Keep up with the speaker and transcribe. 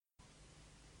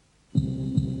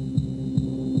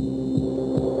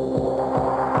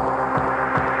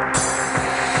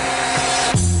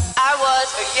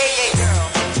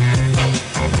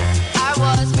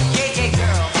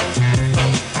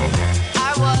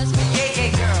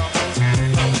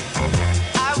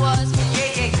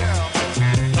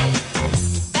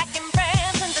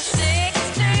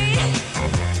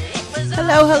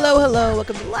Hello,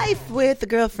 welcome to Life with the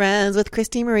Girlfriends with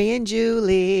Christy, Marie, and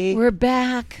Julie. We're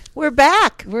back. We're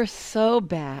back. We're so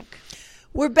back.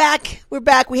 We're back. We're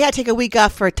back. We had to take a week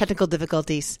off for technical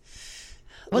difficulties.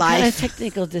 What kind of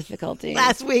technical difficulties?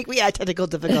 Last week we had technical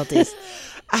difficulties.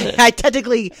 I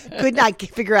technically could not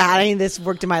figure out how any of this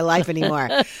worked in my life anymore.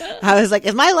 I was like,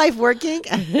 is my life working?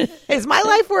 Is my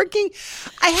life working?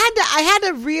 I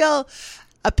had a real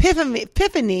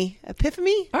epiphany,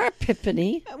 Our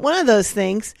epiphany. one of those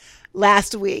things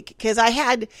last week, because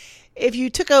if you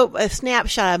took a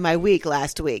snapshot of my week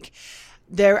last week,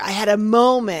 I had a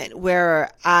moment where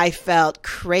I felt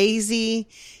crazy,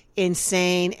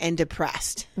 insane, and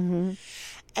depressed. Mm-hmm.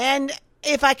 And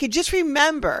if I could just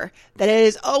remember that it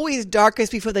is always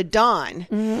darkest before the dawn,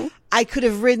 mm-hmm. I could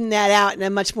have ridden that out in a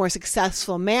much more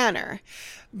successful manner.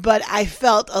 But I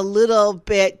felt a little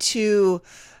bit too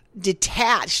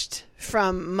detached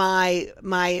from my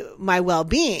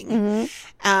well-being, mm-hmm.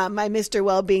 My Mr.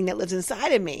 Well-being that lives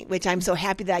inside of me, which I'm so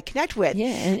happy that I connect with. Yeah,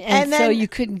 and then, so you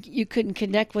couldn't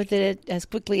connect with it as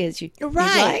quickly as you'd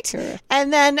like.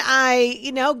 And then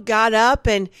I, got up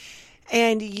and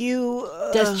you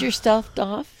dust yourself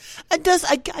off. I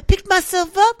picked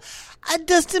myself up. I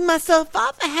dusted myself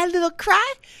off. I had a little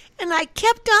cry, and I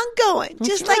kept on going,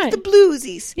 just like the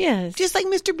Bluesies. Yes, just like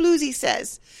Mr. Bluesy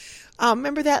says.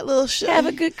 Remember that little show? Have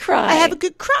a good cry. I have a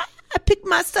good cry. I pick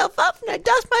myself up and I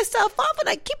dust myself off and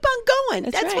I keep on going.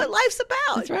 That's right. what life's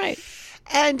about. That's right.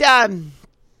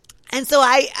 And so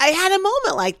I had a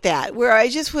moment like that where I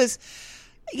just was,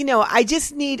 I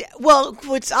just need,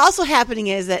 what's also happening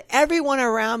is that everyone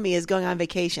around me is going on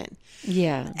vacation.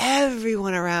 Yeah.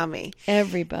 Everyone around me.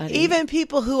 Everybody. Even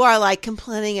people who are like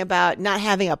complaining about not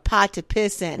having a pot to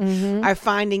piss in mm-hmm. are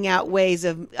finding out ways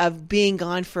of being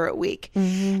gone for a week.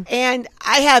 Mm-hmm. And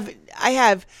I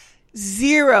have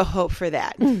zero hope for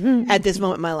that mm-hmm. at this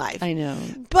moment in my life. I know.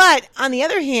 But on the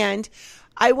other hand,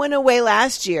 I went away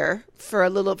last year for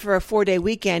a 4-day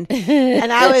weekend,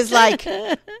 and I was like,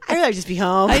 I'd rather just be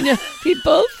home. I know. We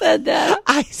both said that.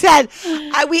 I said,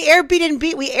 we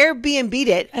Airbnb'd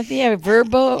it. I think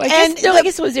Verbo. I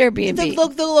guess it was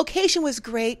Airbnb. The location was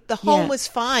great. The home was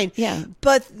fine. Yeah.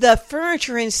 But the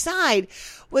furniture inside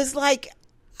was like,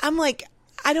 I'm like,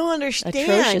 I don't understand.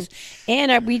 Atrocious.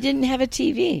 And we didn't have a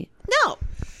TV. No.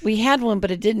 We had one,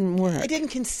 but it didn't work. It didn't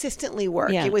consistently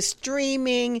work. Yeah. It was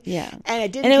streaming. Yeah. And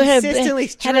it didn't consistently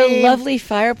stream. Had a lovely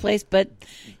fireplace, but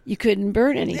you couldn't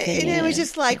burn anything. And it was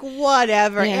just like,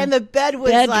 whatever. Yeah. And the bed was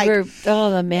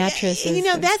the mattresses.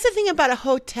 That's the thing about a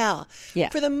hotel. Yeah.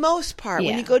 For the most part,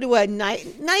 when you go to a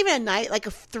night, not even a night, like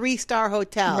a 3-star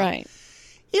hotel. Right.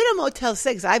 Even a Motel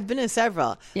 6, I've been in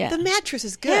several. Yeah. The mattress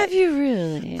is good. Have you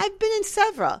really? I've been in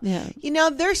several. Yeah.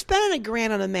 They're spending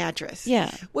 $1,000 on a mattress. Yeah.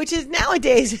 Which is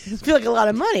nowadays feel like a lot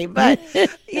of money, but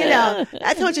that's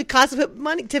how much it costs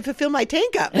to fulfill my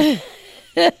tank up. And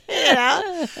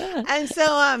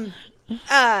so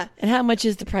and how much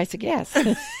is the price of gas?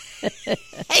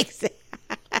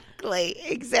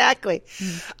 Exactly.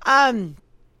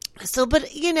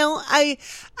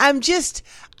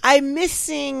 I'm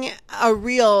missing a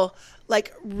real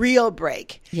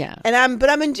break. Yeah. And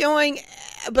I'm enjoying,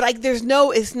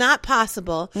 it's not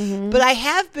possible, mm-hmm. but I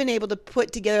have been able to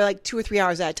put together like 2 or 3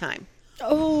 hours at a time.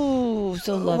 Oh,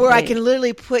 so lovely. Where I can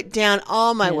literally put down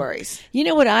all my worries. You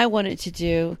know what I wanted to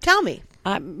do? Tell me.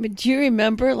 Do you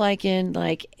remember in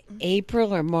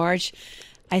April or March,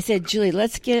 I said, Julie,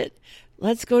 let's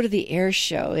go to the air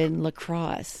show in La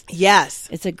Crosse. Yes.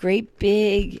 It's a great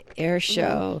big air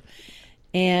show. Mm-hmm.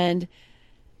 And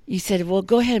you said, well,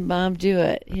 go ahead, Mom, do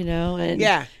it, And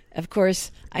yeah. Of course,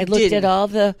 I looked at all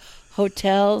the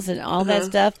hotels and all that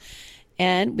stuff,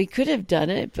 and we could have done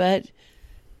it, but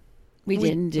we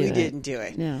didn't do it. We didn't do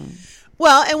it. No.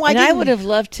 Well, and why and didn't I would have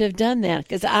loved to have done that,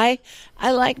 because I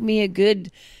like me a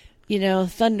good,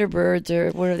 Thunderbirds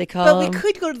or whatever they call them. But we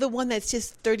could go to the one that's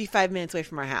just 35 minutes away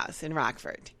from our house in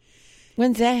Rockford.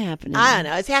 When's that happening? I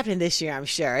don't know. It's happening this year, I'm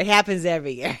sure. It happens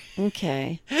every year.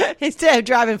 Okay. Instead of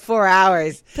driving 4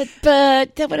 hours. But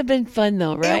that would have been fun,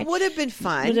 though, right? It would have been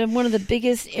fun. It would have been one of the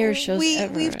biggest air shows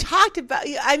ever. We've talked about,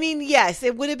 yes,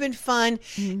 it would have been fun.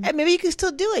 Mm-hmm. And maybe you can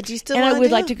still do it. Do you still want to do it? And I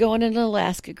would like to go on an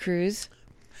Alaska cruise.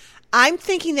 I'm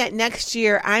thinking that next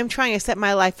year, I'm trying to set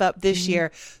my life up this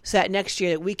year so that next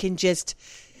year that we can just...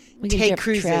 take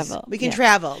cruises. Travel. We can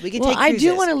travel. We can take cruises. I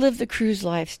do want to live the cruise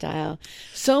lifestyle.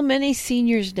 So many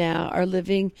seniors now are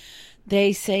living,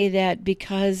 they say that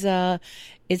because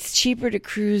it's cheaper to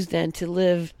cruise than to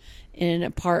live in an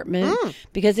apartment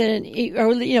because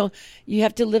you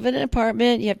have to live in an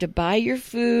apartment. You have to buy your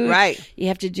food. Right. You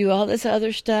have to do all this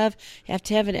other stuff. You have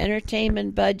to have an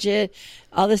entertainment budget,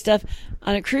 all this stuff.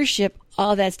 On a cruise ship,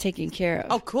 all that's taken care of.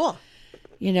 Oh, cool.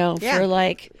 Yeah. For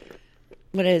like,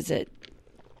 what is it?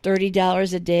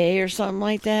 $30 a day or something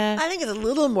like that. I think it's a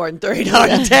little more than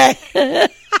 $30 a day.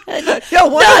 No,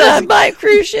 Not on my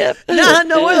cruise ship.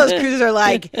 No one of those cruises are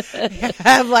like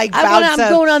have like bouts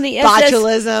I'm going on the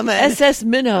botulism and SS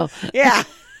Minnow. yeah.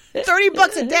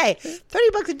 $30 a day.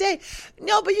 $30 a day.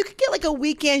 No, but you could get like a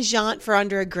weekend jaunt for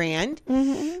under $1,000.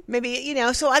 Mm-hmm. Maybe,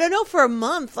 so I don't know, for a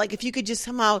month, like if you could just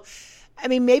somehow, I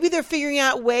mean, maybe they're figuring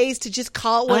out ways to just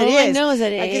call it what it is. All I know is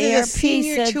that like, AARP this is a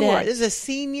senior said tour. that. This is a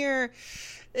senior,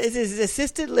 this is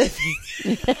assisted living,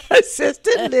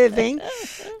 assisted living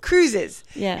cruises.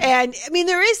 Yeah. And I mean,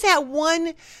 there is that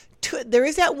one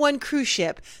cruise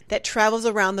ship that travels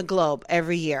around the globe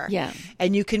every year. Yeah.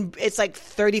 And it's like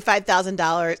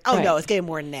 $35,000. Oh, Right. no, it's getting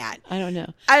more than that. I don't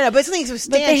know. I don't know, but it's something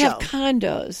substantial. But they have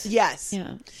condos. Yes.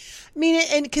 Yeah. I mean,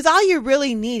 and because all you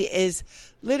really need is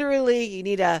literally you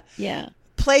need a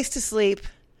place to sleep,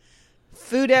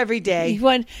 food every day.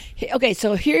 Okay,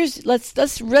 so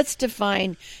let's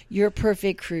define your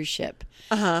perfect cruise ship.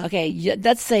 Okay,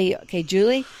 let's say,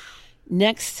 Julie,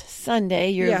 next Sunday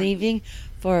you're leaving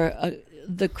for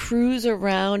the cruise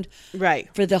around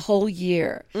for the whole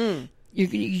year.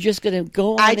 You're just going to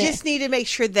go on I just need to make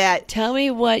sure that... Tell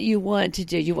me what you want to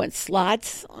do. You want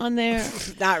slots on there?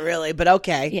 Not really, but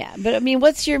okay. Yeah, but I mean,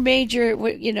 what's your major,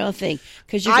 thing?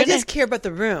 Because I just care about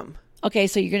the room. Okay,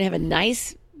 so you're going to have a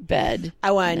nice bed.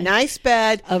 I want a nice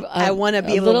bed. I want to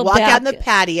be able to walk out in the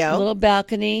patio. A little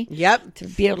balcony. Yep. To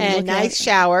be able to and look a nice out.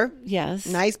 shower. Yes.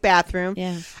 Nice bathroom.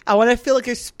 Yeah. I want to feel like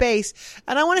there's space.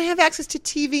 And I want to have access to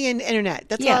TV and internet.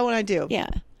 That's all I want to do. Yeah.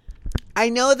 I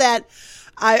know that...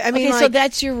 I mean, okay, so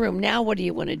that's your room. Now what do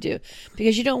you want to do?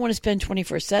 Because you don't want to spend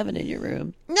 24/7 in your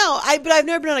room. No, but I've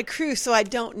never been on a cruise, so I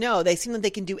don't know. They seem like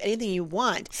they can do anything you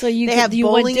want. So they have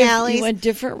bowling alleys. You want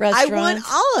different restaurants? I want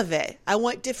all of it. I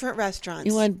want different restaurants.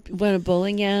 You want a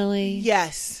bowling alley?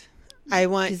 Yes. I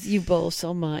want... Because you bowl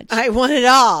so much. I want it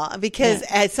all because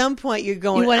at some point you're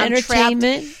going... You want I'm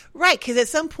entertainment? Trapped. Right, because at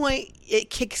some point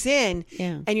it kicks in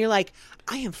and you're like...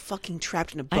 I am fucking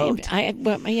trapped in a boat. Right.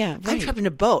 I'm trapped in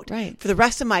a boat for the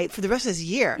rest of this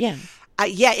year. Yeah.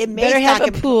 It may better have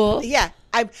a pool. Yeah.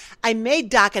 I may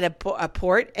dock at a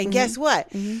port, and guess what?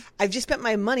 Mm-hmm. I've just spent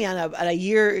my money on a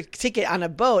year ticket on a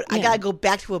boat. Yeah. I got to go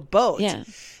back to a boat. Yeah.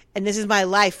 And this is my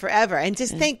life forever. And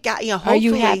just thank God, hopefully. Are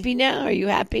you happy now? Are you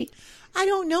happy? I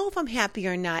don't know if I'm happy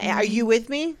or not. Mm-hmm. Are you with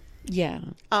me? Yeah.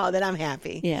 Oh, then I'm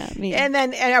happy. Yeah. And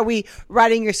are we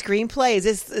writing your screenplay?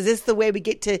 Is this the way we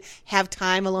get to have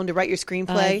time alone to write your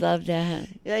screenplay? I love that.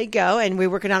 There you go. And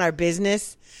we're working on our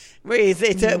business.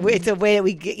 It's a way that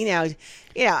we get,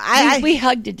 we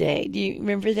hugged today. Do you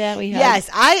remember that? We hugged.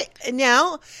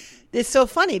 Yes. It's so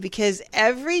funny because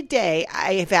every day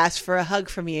I have asked for a hug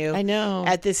from you. I know.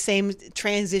 At this same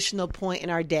transitional point in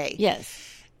our day.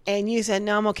 Yes. And you said,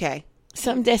 no, I'm okay.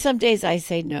 Some days I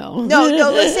say no. No,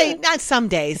 let's say not some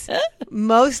days.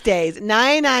 Most days,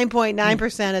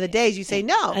 99.9% of the days you say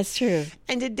no. That's true.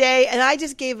 And today, and I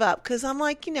just gave up because I'm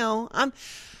like, I'm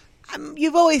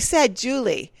you've always said,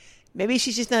 Julie, maybe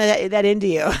she's just not that into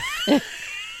you.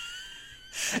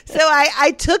 So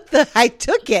I took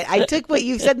it. I took what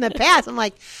you've said in the past. I'm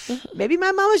like, maybe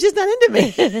my mom was just not into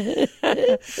me.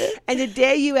 And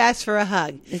today you asked for a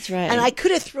hug. That's right. And I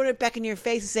could have thrown it back in your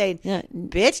face and said,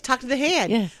 bitch, talk to the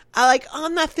hand. Yeah.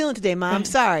 I'm not feeling today, Mom. I'm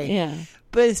sorry. Yeah.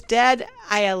 But instead,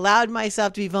 I allowed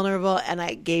myself to be vulnerable and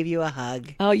I gave you a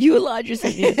hug. Oh, you allowed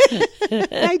yourself.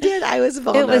 I did. I was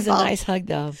vulnerable. It was a nice hug,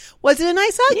 though. Was it a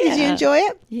nice hug? Yeah. Did you enjoy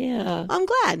it? Yeah. I'm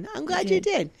glad you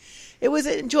did. It was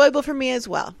enjoyable for me as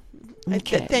well.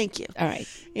 Okay. Thank you. All right.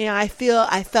 I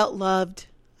felt loved.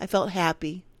 I felt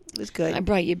happy. It was good. I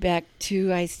brought you back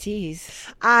 2 iced teas.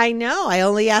 I know. I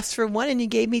only asked for one and you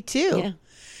gave me 2. Yeah.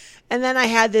 And then I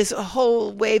had this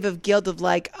whole wave of guilt of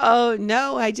like, oh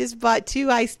no, I just bought 2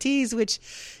 iced teas, which,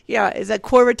 is a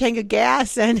quarter tank of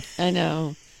gas. And I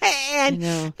know. And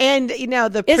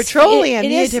the petroleum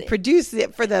needed to produce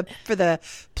it for the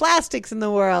plastics in the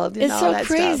world. And it's all so that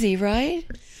crazy, stuff. Right?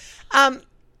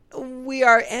 We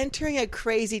are entering a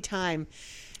crazy time.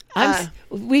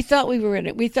 We thought we were in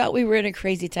a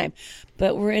crazy time,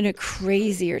 but we're in a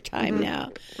crazier time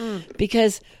now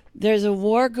because there's a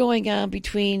war going on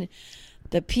between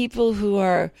the people who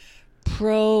are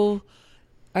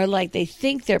they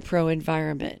think they're pro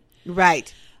environment,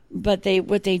 right? But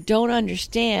what they don't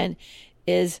understand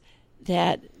is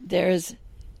that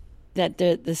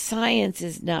the science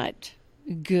is not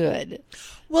good.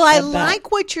 Well, I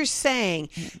like what you're saying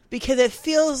because it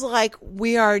feels like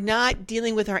we are not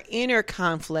dealing with our inner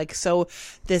conflict. So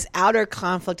this outer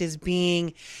conflict is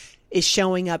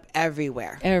showing up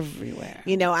everywhere. Everywhere.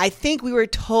 I think we were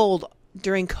told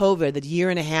during COVID, the year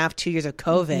and a half, 2 years of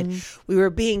COVID, we were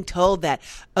being told that,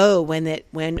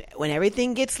 when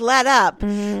everything gets let up,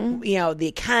 the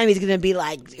economy is going to be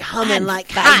like humming like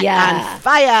hot, on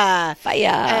fire.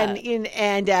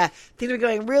 And things are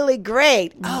going really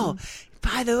great. Oh,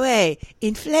 by the way,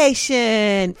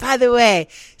 inflation. By the way,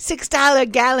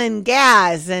 $6 gallon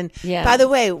gas. And by the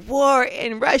way, war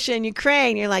in Russia and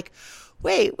Ukraine. You're like,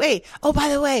 wait. Oh, by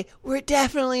the way, we're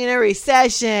definitely in a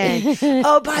recession.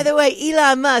 Oh, by the way,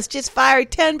 Elon Musk just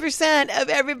fired 10% of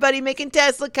everybody making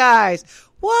Tesla cars.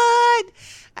 What?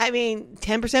 I mean,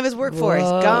 10% of his workforce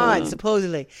gone,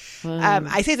 supposedly.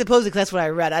 I say supposedly because that's what I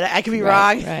read. I could be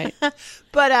wrong. Right.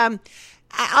 But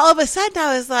all of a sudden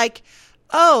I was like,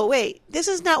 oh, wait, this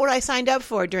is not what I signed up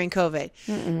for during COVID.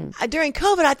 During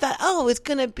COVID, I thought, it's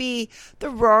going to be the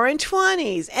roaring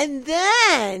 20s and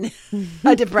then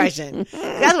a depression.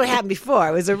 That's what happened before.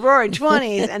 It was a roaring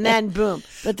 20s and then boom.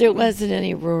 But there wasn't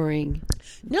any roaring.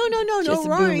 No Just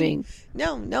roaring.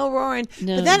 Booming. No roaring.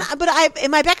 No. But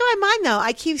in my back of my mind, though,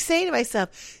 I keep saying to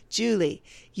myself, Julie,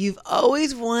 you've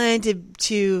always wanted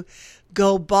to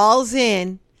go balls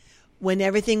in when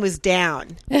everything was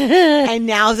down. And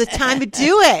now's the time to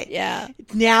do it. Yeah.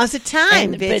 Now's the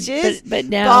time, bitches. But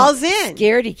now balls in.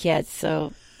 Scaredy cats,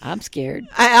 so I'm scared.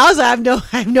 I also have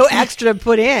no extra to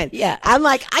put in. Yeah. I'm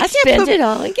like, I can't spend it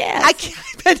all in gas. I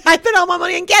spent all my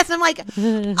money in gas. And I'm like,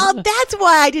 that's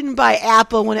why I didn't buy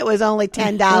Apple when it was only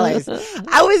 $10.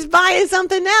 I was buying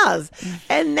something else.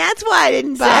 And that's why I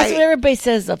didn't buy. That's what everybody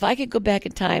says. If I could go back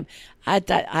in time, I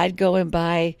thought I'd go and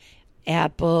buy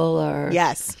Apple or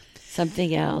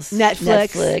something else.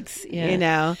 Netflix.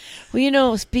 Yeah.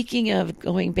 Well, speaking of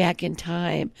going back in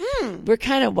time, we're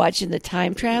kind of watching The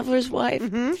Time Traveler's Wife.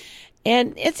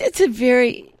 And it's a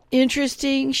very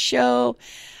interesting show.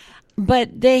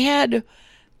 But they had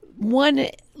one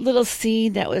little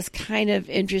scene that was kind of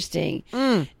interesting.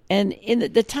 And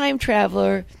in the Time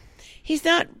Traveler, he's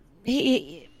a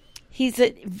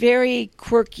very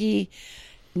quirky,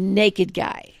 naked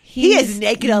guy. He is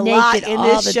naked a lot in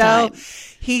this show.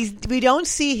 We don't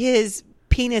see his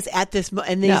penis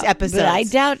in these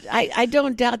episodes. But I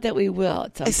don't doubt that we will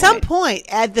at some point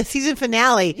at the season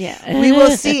finale. We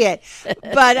will see it.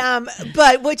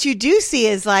 But what you do see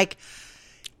is like,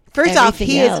 first off,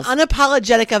 he is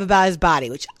unapologetic about his body,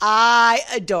 which I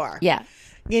adore. Yeah.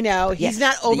 He's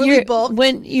not overly bulked.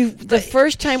 The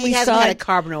first time we saw it, he hasn't had a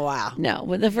carb in a while.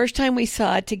 No, the first time we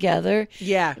saw it together,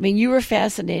 I mean, you were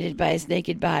fascinated by his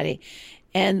naked body,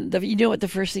 and you know what the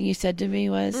first thing you said to me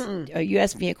was? You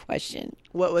asked me a question.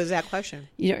 What was that question?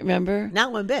 You don't remember?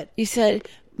 Not one bit. You said,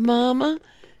 "Mama,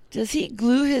 does he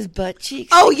glue his butt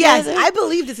cheeks?" Oh together? yes, I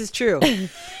believe this is true.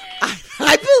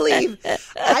 I believe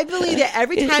that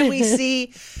every time we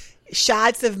see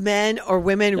shots of men or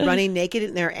women running naked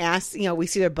in their ass, we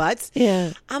see their butts.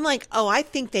 Yeah. I'm like, I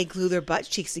think they glue their butt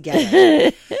cheeks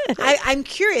together. I'm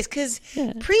curious because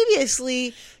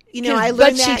previously, I learned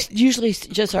butt that cheeks usually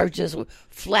are just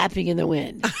flapping in the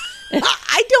wind.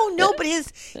 I don't know, but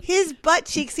his butt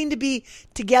cheeks seem to be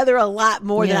together a lot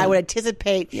more than I would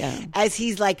anticipate. As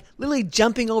he's like literally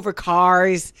jumping over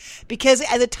cars, because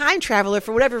as a time traveler,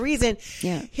 for whatever reason,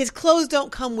 his clothes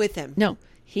don't come with him. No.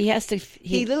 He has to.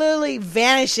 He literally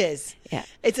vanishes. Yeah,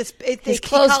 his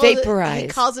clothes vaporize. He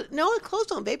calls it. No, his clothes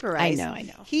don't vaporize. I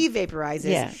know. He vaporizes.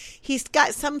 Yeah. He's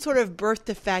got some sort of birth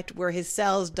defect where his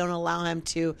cells don't allow him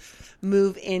to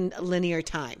move in linear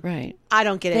time. Right. I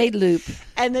don't get it. They loop.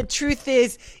 And the truth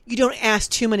is, you don't ask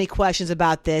too many questions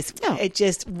about this. No. It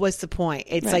just, what's the point?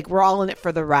 It's like we're all in it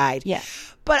for the ride. Yeah.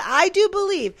 But I do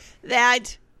believe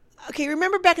that. Okay,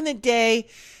 remember back in the day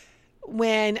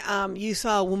when you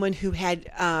saw a woman who had,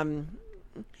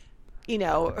 she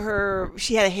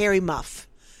had a hairy muff,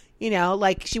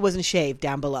 like she wasn't shaved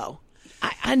down below.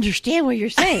 I understand what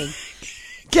you're saying.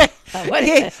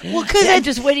 Well, because I'm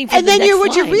just waiting for. And the then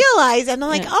next you line. realize, and I'm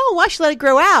like, I should let it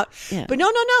grow out. Yeah. But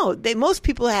no. Most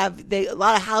people have. A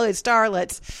lot of Hollywood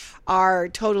starlets are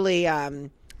totally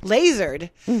lasered.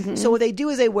 Mm-hmm. So what they do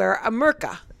is they wear a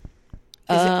merca.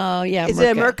 Is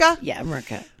it a merca? Yeah, a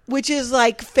merca. Which is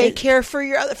like fake hair for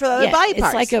the other body parts.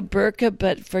 It's like a burqa,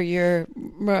 but for your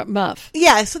muff.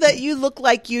 Yeah, so that you look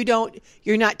like you're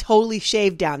not totally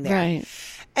shaved down there. Right.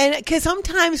 And because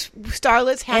sometimes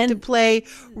starlets have to play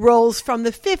roles from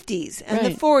the 50s and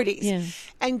the 40s. Yeah.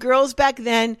 And girls back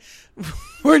then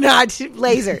were not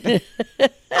lasered.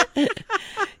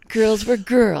 Girls were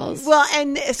girls. Well,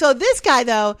 and so this guy,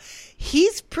 though,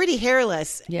 he's pretty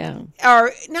hairless. Yeah.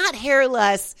 Or not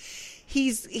hairless.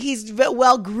 He's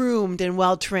well groomed and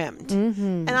well trimmed,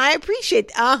 and I appreciate.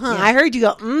 I heard you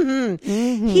go.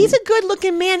 He's a good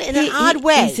looking man in an odd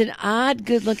way. He's an odd,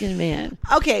 good looking man.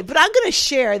 Okay, but I'm going to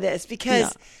share this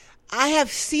because I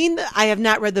have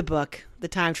not read the book, The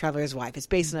Time Traveler's Wife. It's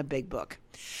based on a big book.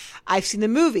 I've seen the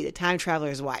movie, The Time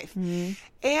Traveler's Wife,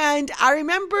 and I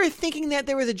remember thinking that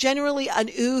there was generally an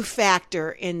ooh factor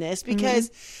in this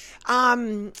because.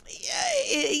 Time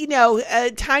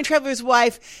Traveler's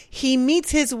Wife, he meets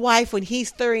his wife when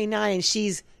he's 39 and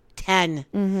she's 10.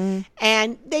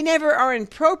 And they never are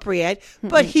inappropriate,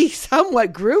 but he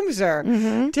somewhat grooms her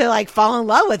to like fall in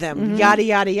love with him, yada,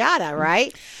 yada, yada,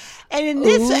 right? And in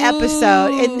this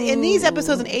episode, in these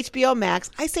episodes on HBO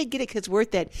Max, I say get it because it's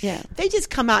worth it. Yeah. They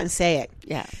just come out and say it.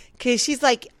 Yeah. Because she's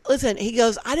like, listen, he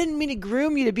goes, I didn't mean to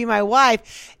groom you to be my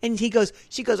wife. And she goes,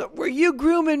 were you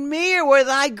grooming me or was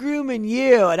I grooming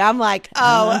you? And I'm like,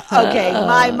 oh, okay,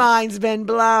 my mind's been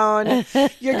blown.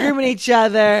 You're grooming each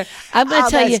other. I'm going to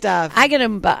tell you, stuff.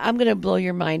 I'm going to blow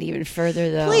your mind even further,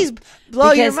 though. Please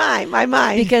blow your mind, my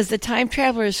mind. Because the time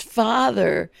traveler's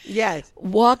father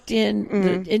walked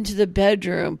into the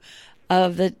bedroom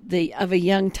of of a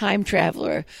young time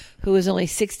traveler who was only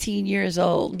 16 years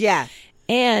old. Yeah.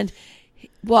 And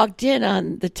walked in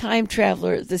on the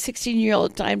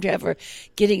 16-year-old time traveler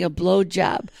getting a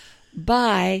blowjob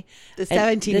by the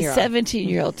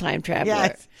 17-year-old time traveler.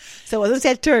 Yes. So it wasn't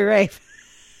statutory rape.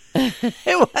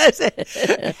 It wasn't.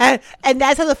 And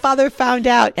that's how the father found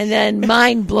out. And then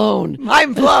mind blown.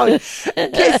 Because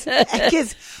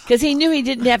he knew he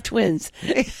didn't have twins.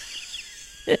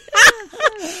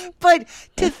 But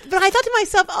I thought to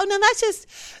myself, oh no,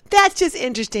 that's just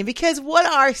interesting because what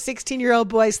are 16-year-old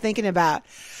boys thinking about?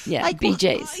 Yeah, like,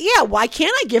 BJs. Yeah, why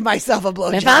can't I give myself a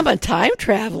blowjob? If I'm a time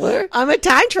traveler. I'm a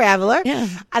time traveler. Yeah.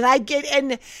 And I get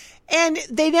and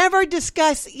they never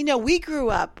discuss, we grew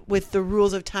up with the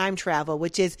rules of time travel,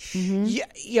 which is,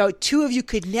 two of you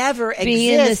could never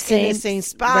exist in the same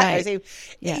spot. Right.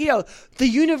 The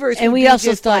universe and would we be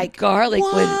also just thought like, garlic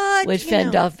would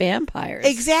fend off vampires.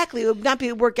 Exactly. It would not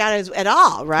work out at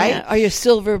all, right? Yeah. Or your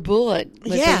silver bullet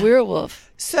with the werewolf.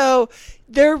 So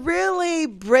they're really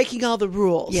breaking all the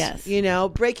rules. Yes.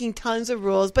 Breaking tons of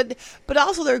rules, but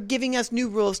also they're giving us new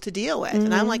rules to deal with.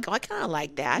 And I'm like, I kind of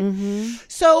like that.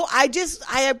 So I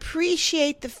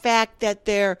appreciate the fact that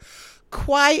they're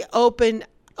quite open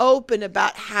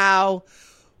about how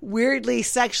weirdly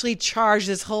sexually charged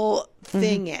this whole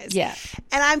thing is. Yeah.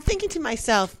 And I'm thinking to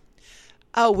myself,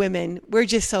 oh, women, we're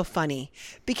just so funny.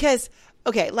 Because,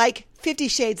 like 50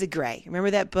 Shades of Grey.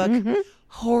 Remember that book?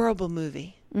 Horrible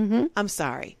movie. I'm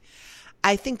sorry.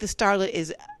 I think the starlet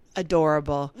is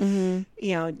adorable.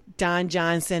 Don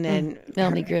Johnson and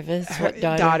Melanie Griffith's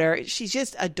daughter. She's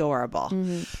just adorable.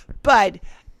 But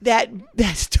that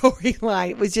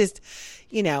storyline was just,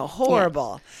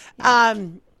 horrible. Yeah.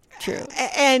 True.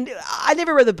 And I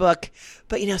never read the book,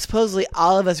 but supposedly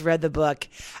all of us read the book.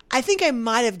 I think I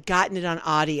might have gotten it on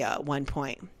audio at one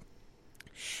point.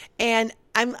 And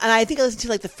I think I listened to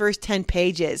like the first 10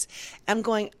 pages. I'm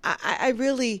going, I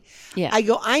really, I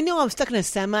go, I know I'm stuck in a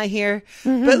semi here,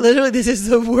 but literally this is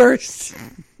the worst.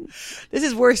 This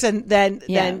is worse than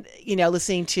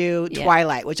listening to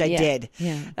Twilight, which I did.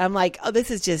 Yeah. I'm like, oh, this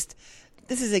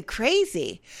is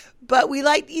crazy. But we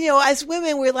like, as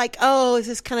women, we're like, oh, this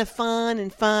is kind of fun.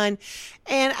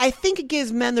 And I think it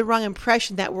gives men the wrong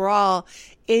impression that we're all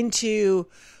into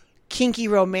kinky,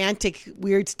 romantic,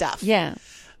 weird stuff. Yeah.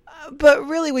 But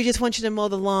really, we just want you to mow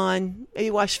the lawn, maybe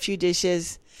wash a few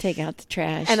dishes. Take out the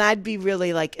trash. And I'd be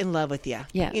really like in love with you.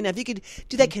 Yeah. If you could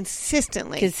do that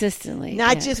consistently. Consistently.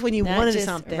 Not just when you wanted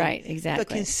something. Right, exactly.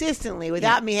 But consistently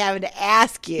without me having to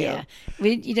ask you. Yeah.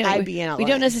 I'd be in a We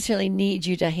don't necessarily need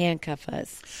you to handcuff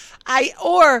us.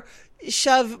 Or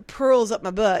shove pearls up my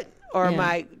butt or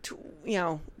my,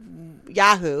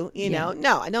 Yahoo,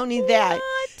 No, I don't need that.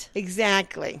 What?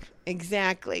 Exactly.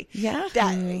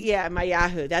 Yahoo. My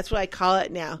Yahoo. That's what I call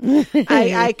it now.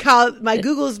 I call it, my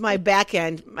Google's my back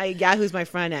end. My Yahoo's my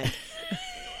front end.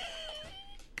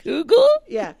 Google?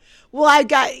 Yeah. Well, I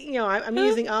got, I'm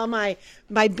using all my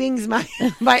Bing's my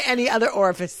any other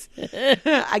orifice.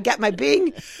 I got my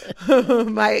Bing,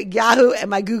 my Yahoo, and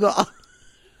my Google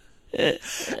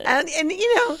And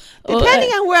you know, depending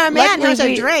on where I'm at and how much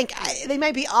I drank, they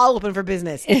might be all open for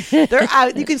business. They're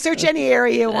out. You can search any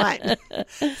area you want.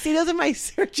 See, those are my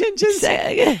search engines.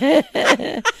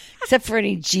 Except for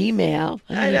any Gmail.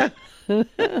 I know.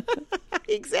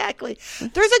 Exactly.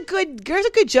 There's a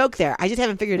good joke there. I just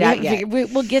haven't figured it out yet.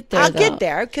 We'll get there. I'll get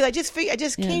there because it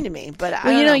just came to me. But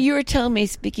well, you know, you were telling me,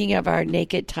 speaking of our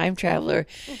naked time traveler,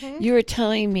 you were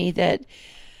telling me that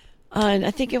on,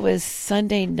 I think it was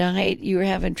Sunday night, you were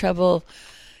having trouble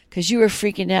because you were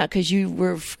freaking out because you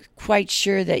were quite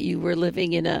sure that you were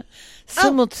living in a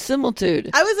similitude.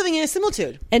 I was living in a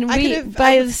similitude, and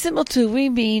by the similitude we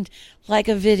mean like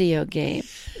a video game.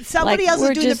 Somebody else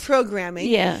is doing the programming.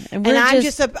 Yeah. And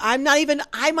I'm not even,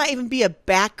 I might even be a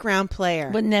background player.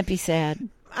 Wouldn't that be sad?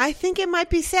 I think it might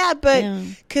be sad, but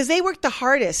because they work the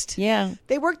hardest. Yeah.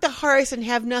 They work the hardest and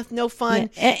have no fun.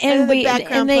 Yeah. And the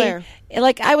background player.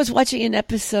 Like I was watching an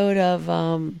episode of,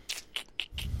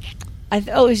 it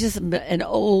was just an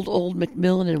old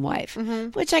Macmillan and wife,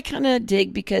 which I kind of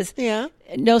dig because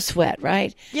no sweat,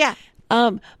 right? Yeah.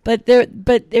 But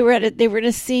they were in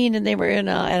a scene and they were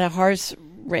at a horse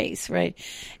race, right?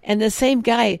 And the same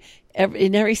guy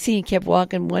in every scene kept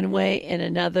walking one way and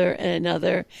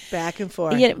another, back and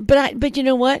forth. Yeah, but you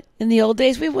know what? In the old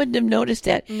days, we wouldn't have noticed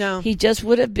that. No, he just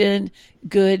would have been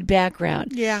good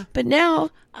background. Yeah. But now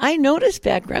I notice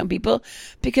background people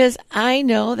because I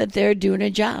know that they're doing a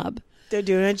job. They're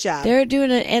doing a job. They're doing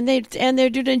they're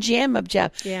doing a jam up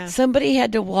job. Yeah. Somebody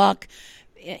had to walk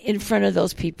in front of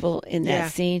those people in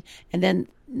that scene, and then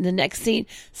the next scene,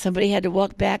 somebody had to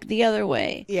walk back the other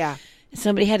way. Yeah.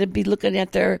 Somebody had to be looking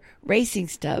at their racing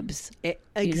stubs.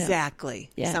 Exactly.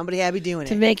 Yeah. Somebody had to be doing it.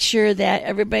 To make sure that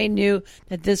everybody knew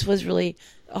that this was really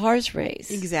a horse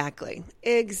race. Exactly.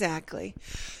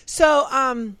 So,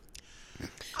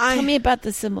 tell me about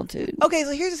the similitude. Okay,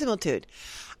 so here's the similitude.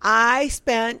 I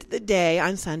spent the day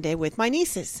on Sunday with my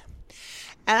nieces.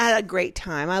 And I had a great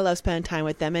time. I love spending time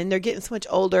with them. And they're getting so much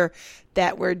older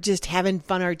that we're just having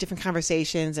fun or different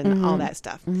conversations and all that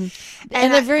stuff. And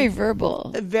they're very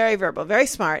verbal. Very verbal, very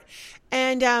smart.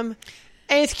 And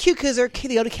it's cute because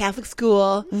they go to Catholic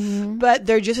school, but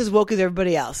they're just as woke as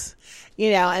everybody else.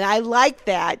 You know, and I like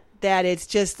that it's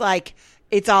just like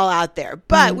it's all out there.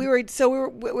 But we were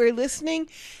listening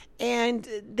and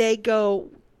they go,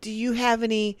 "Do you have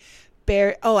any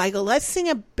bear?" Oh, I go, "Let's sing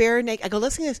a bare naked." I go,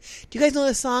 "Let's sing this. Do you guys know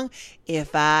this song?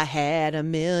 If I had $1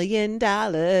 million.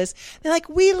 They're like,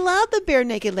 "We love the Bare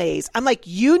Naked Ladies." I'm like,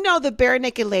 "You know the Bare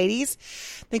Naked Ladies?"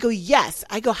 They go, "Yes."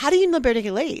 I go, "How do you know the Bare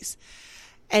Naked Ladies?"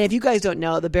 And if you guys don't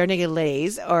know, the Bare Naked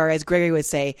Ladies, or as Gregory would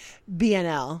say,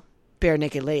 BNL, Bare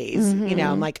Naked Ladies. You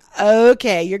know, I'm like,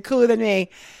 "Okay, you're cooler than me."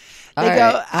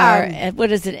 They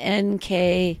what is it?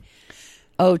 NKOTB.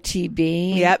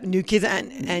 Yep, New Kids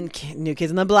and New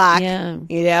Kids on the Block. Yeah.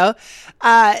 You know,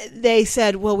 they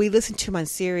said, "Well, we listened to them on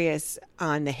Sirius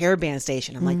on the hairband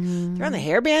station." I'm like, "They're on the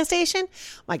hairband station?"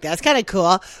 I'm like, "That's kind of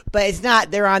cool," but it's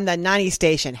not. They're on the 90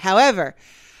 station. However,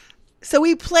 so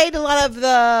we played a lot of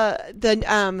the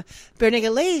Bare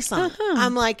Naked Ladies song.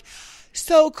 I'm like,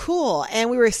 so cool, and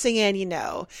we were singing, you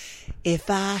know, if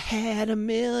I had $1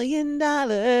 million,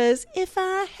 if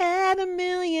I had $1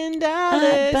 million,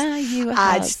 I'd buy you a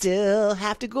I'd house. Still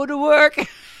have to go to work.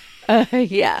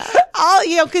 Yeah. All,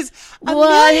 you know, because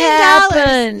What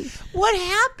happened? What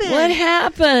happened? What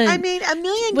happened? I mean, $1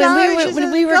 million.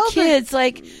 When we were kids,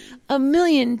 like $1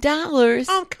 million.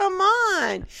 Oh, come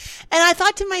on! And I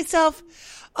thought to myself,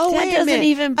 "Oh, That wait a doesn't minute.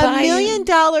 even $1 buy million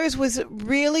was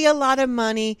really a lot of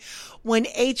money when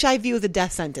HIV was a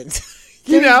death sentence."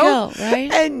 There you know, go,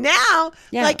 right? And now,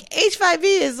 Yeah. like HIV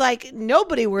is like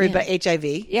nobody worried about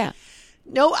HIV. Yeah.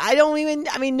 No, I don't even.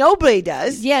 I mean, nobody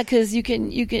does. Yeah, because you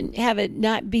can have it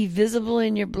not be visible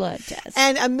in your blood test.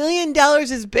 And $1 million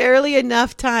is barely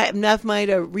enough money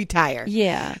to retire.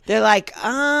 Yeah. They're like,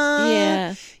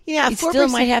 Yeah. yeah, You 4%. still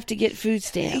might have to get food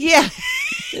stamps. Yeah,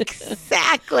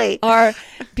 exactly. Or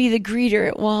be the greeter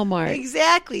at Walmart.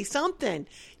 Exactly, something,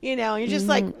 you know, and you're just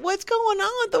like, what's going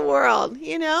on with the world,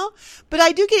 you know? But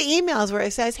I do get emails where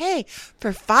it says, hey,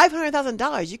 for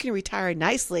 $500,000, you can retire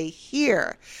nicely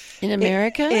here. In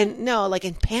America? No, like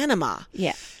in Panama.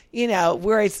 Yeah. You know,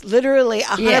 where it's literally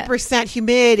 100%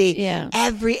 humidity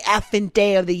every effing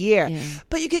day of the year. Yeah.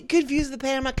 But you get good views of the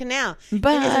Panama Canal.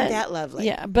 But And isn't that lovely?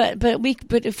 Yeah, but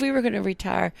if we were going to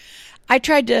retire, I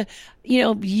tried to, you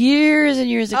know, years and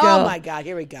years ago. Oh my God,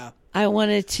 here we go. I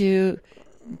wanted to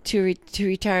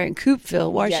retire in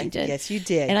Coopville, Washington. Yes, you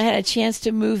did. And I had a chance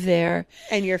to move there.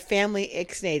 And your family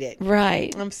ixnayed it.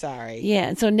 Right. I'm sorry. Yeah,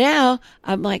 and so now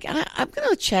I'm like, I'm going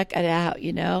to check it out,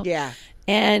 you know. Yeah.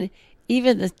 And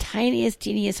even the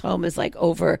teeniest home is like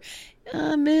over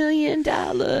 $1 million.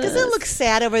 Doesn't it look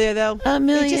sad over there, though? $1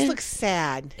 million. It just looks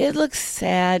sad. It looks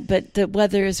sad, but the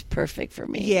weather is perfect for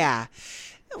me. Yeah.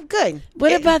 Good.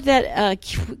 What about that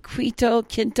Quito,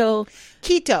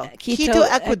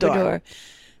 Ecuador?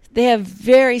 They have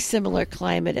very similar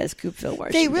climate as Coupeville,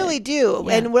 Washington. They really do.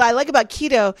 Yeah. And what I like about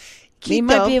Quito, we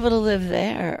might be able to live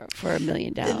there for $1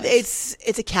 million. It's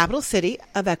a capital city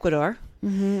of Ecuador,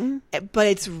 but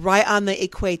it's right on the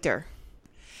equator.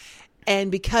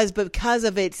 And because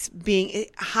of its being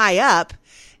high up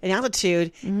in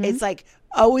altitude, it's like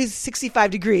always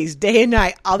 65 degrees day and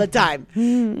night all the time.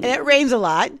 And it rains a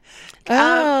lot.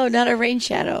 Not a rain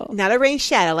shadow. Not a rain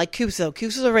shadow like Coupeville.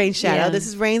 Coupeville's a rain shadow. Yeah. This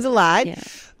is rains a lot. Yeah.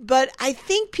 But I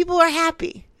think people are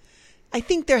happy. I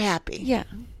think they're happy. Yeah.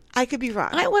 I could be wrong.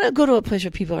 I want to go to a place where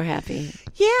people are happy.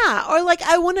 Yeah. Or like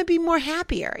I want to be more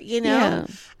happier, you know? Yeah.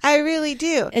 I really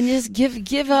do. And just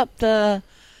give up the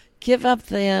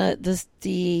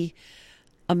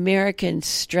American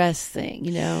stress thing,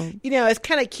 you know? You know, it's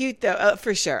kind of cute, though,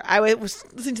 for sure. I was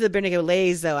listening to the Bare Naked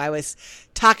Ladies, though. I was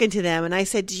talking to them, and I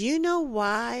said, do you know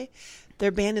why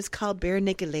their band is called Bare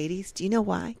Naked Ladies? Do you know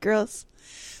why, girls?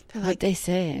 They're like, What they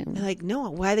say? They're like, no,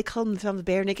 why they call themselves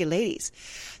Bare Naked Ladies?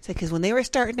 It's like, because when they were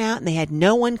starting out and they had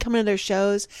no one coming to their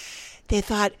shows, they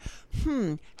thought,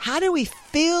 how do we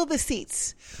fill the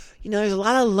seats? You know, there's a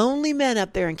lot of lonely men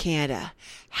up there in Canada.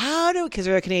 Because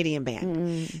they're a Canadian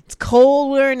band. It's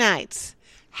cold winter nights.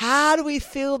 How do we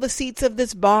fill the seats of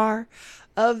this bar,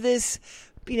 of this,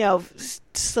 you know,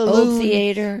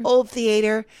 saloon? Old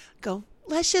theater. Go,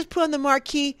 let's just put on the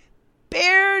marquee,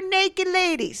 Bare Naked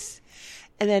Ladies.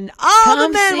 And then all the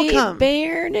men will come.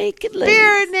 Bare Naked Ladies.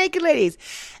 Bare Naked Ladies.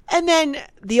 And then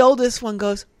the oldest one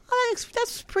goes, oh,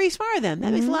 that's pretty smart of them.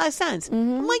 That makes a lot of sense.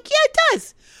 I'm like, yeah, it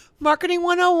does. Marketing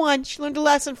 101. She learned a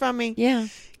lesson from me. Yeah.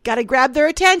 Got to grab their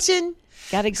attention.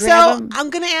 Got to grab them. So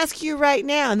I'm going to ask you right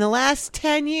now, in the last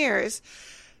 10 years,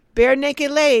 Bare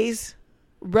Naked Ladies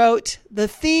wrote the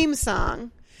theme song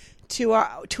to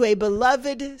a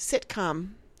beloved sitcom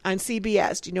on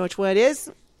CBS. Do you know which one it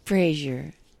is?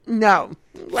 Frasier. No.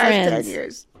 Last Friends. 10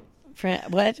 years.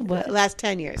 What? Last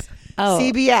 10 years. Oh.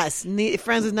 CBS.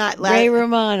 Friends is not last. Ray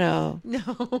Romano. No.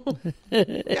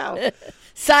 No.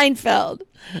 Seinfeld.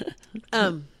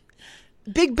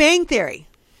 Big Bang Theory.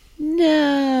 No.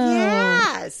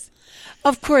 Yes.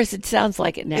 Of course, it sounds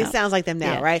like it now. It sounds like them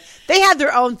now, Yeah. right? They have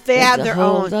their own. They have their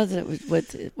own. Does it? How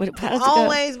does it go?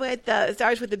 Always with it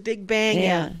starts with the Big Bang.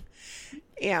 Yeah.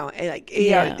 You know, and like you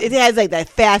know, it has like that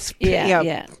fast,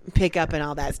 Yeah. pickup and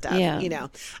all that stuff. Yeah. You know,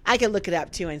 I can look it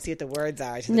up too and see what the words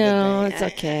are. to the No, Big it's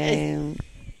Bang. okay.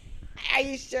 Are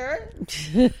you sure?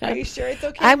 Are you sure it's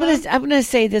okay? I'm Mom? gonna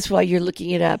say this while you're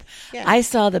looking it up. Yeah. I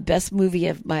saw the best movie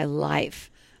of my life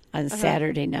on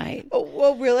Saturday night. Oh,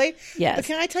 well, really? Yes. But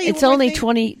can I tell you? It's one more only thing?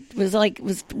 20.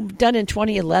 Was done in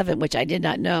 2011, which I did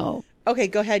not know. Okay,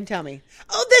 go ahead and tell me.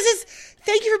 Oh,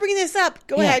 thank you for bringing this up.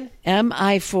 Go ahead.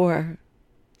 MI4.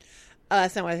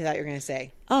 That's not what I thought you were going to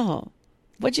say. Oh,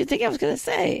 what'd you think I was going to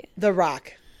say? The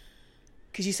Rock.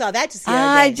 Because you saw that just the other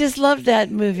I day. just loved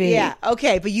that movie. Yeah,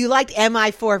 okay, but you liked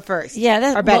MI4 first.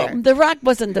 Yeah, or better. The Rock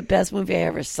wasn't the best movie I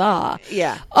ever saw.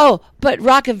 Yeah. Oh, but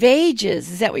Rock of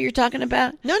Ages, is that what you're talking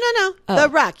about? No. Oh, The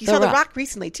Rock. You The saw The Rock. Rock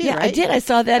recently too, Yeah, right? I did. I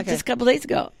saw that Okay. just a couple days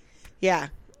ago. Yeah.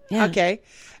 Yeah. Okay,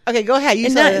 go ahead. You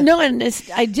And saw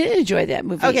I did enjoy that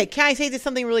movie. Okay, can I say this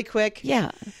something really quick?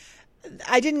 Yeah.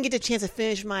 I didn't get a chance to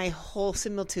finish my whole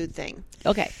similitude thing.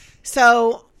 Okay.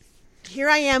 So here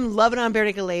I am loving on Bare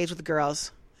Naked Ladies with the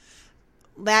girls.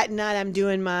 That night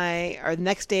the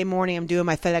next day morning I'm doing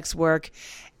my FedEx work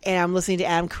and I'm listening to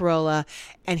Adam Carolla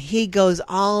and he goes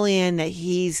all in that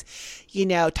he's,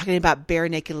 talking about Bare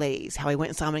Naked Ladies, how he went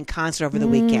and saw them in concert over the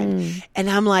weekend. And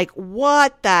I'm like,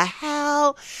 what the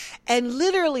hell? And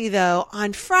literally though,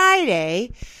 on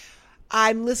Friday,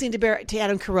 I'm listening to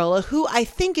Adam Carolla, who I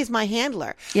think is my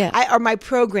handler. Yeah. Or my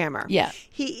programmer. Yeah.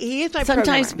 He is my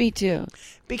Sometimes programmer. me too.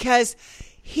 Because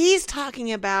he's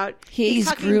talking about He's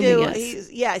talking grooming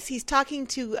us. He's talking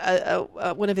to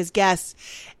one of his guests,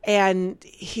 and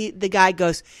the guy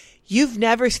goes, "You've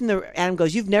never seen Adam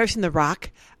goes, "You've never seen The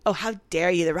Rock? Oh, how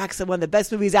dare you! The Rock's one of the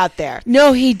best movies out there."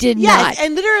 No, he did Yes, not.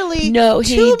 and literally, No,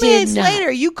 he 2 did minutes not. later,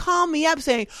 you call me up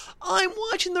saying, "I'm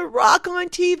watching The Rock on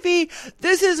TV.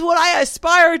 This is what I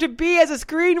aspire to be as a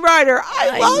screenwriter.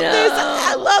 I love know. this.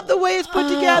 I love the way it's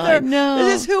put together. I know.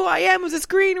 This is who I am as a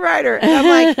screenwriter." And I'm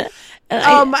like, and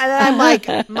I'm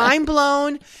like, mind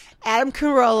blown. Adam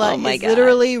Carolla Oh, my is God.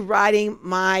 literally writing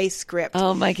my script.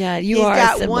 Oh my God, you He's are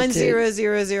got a similitude.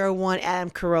 10001 Adam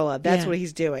Carolla. That's Yeah. what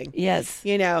he's doing. Yes.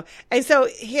 And so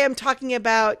him talking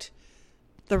about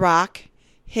The Rock,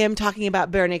 him talking about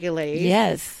bare naked ladies.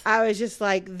 Yes. I was just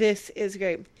like, this is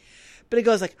great. But it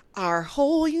goes like, our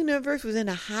whole universe was in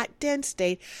a hot, dense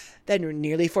state. Then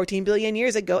nearly 14 billion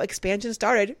years ago, expansion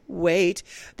started. Wait,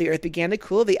 the earth began to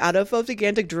cool. The autophobes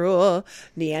began to drool.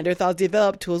 Neanderthals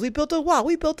developed tools. We built a wall.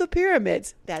 We built the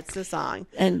pyramids. That's the song.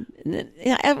 And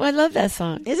yeah, I love that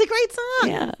song. It's a great song.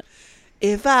 Yeah.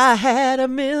 If I had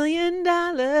 $1 million,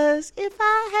 if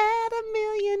I had $1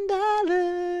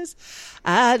 million,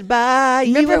 I'd buy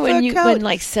you a fur coat. When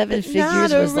like seven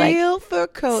figures Not was a like real fur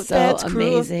coat. so That's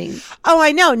cruel. amazing. Oh,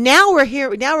 I know. Now we're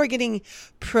here. Now we're getting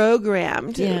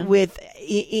programmed Yeah. with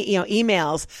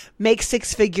emails. Make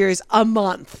 6 figures a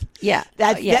month. Yeah.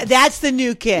 That's the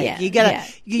new kid. Yeah. You gotta. Yeah.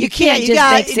 You can't you just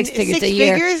got make 6 figures six a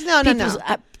year. figures? No.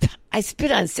 I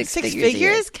spit on 6 6 figures.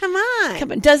 figures? Come on.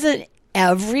 Come on. Doesn't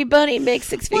everybody make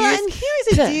 6 figures? Well, and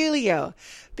here's the dealio.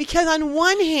 Because on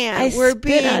one hand, we're spit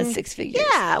being on 6 figures.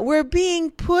 Yeah, we're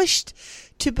being pushed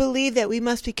to believe that we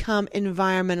must become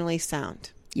environmentally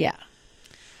sound. Yeah.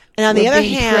 And on We're the other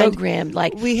being hand, programmed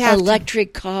like we have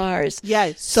electric cars.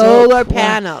 Yeah, solar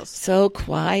panels. So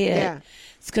quiet. Yeah.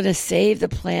 It's going to save the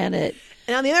planet.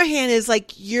 And on the other hand, is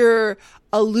like you're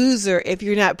a loser if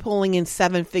you're not pulling in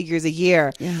 7 figures a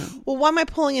year. Yeah. Well, why am I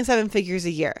pulling in 7 figures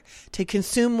a year? To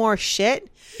consume more shit?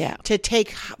 Yeah. To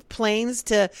take planes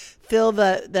to fill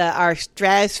our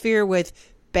stratosphere with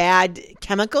bad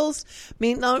chemicals? I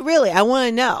mean, no, really, I want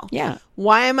to know. Yeah.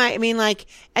 Why am I mean, like,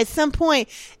 at some point,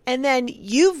 and then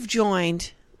you've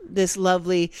joined this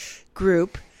lovely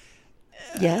group.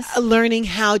 Yes. Learning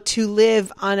how to live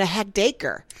on a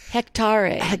hectare.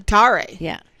 Hectare.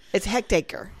 Yeah. It's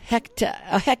hectare.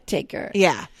 A hectare.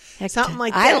 Yeah. Something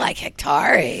like that. I like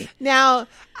hectare. Now,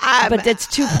 but that's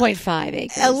 2.5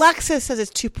 acres. Alexa says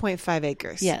it's 2.5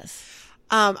 acres. Yes.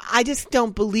 I just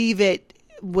don't believe it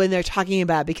when they're talking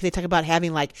about it because they talk about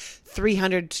having like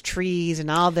 300 trees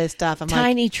and all this stuff. I'm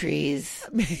Tiny trees.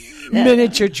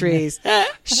 Miniature trees.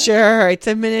 Sure, it's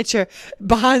a miniature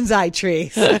bonsai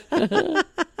trees.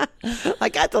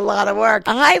 Like that's a lot of work.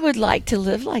 I would like to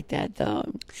live like that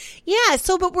though. Yeah,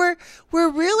 so but we're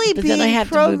really but being then I have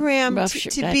programmed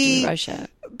to be Russia.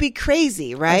 Be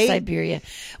crazy, right? Siberia.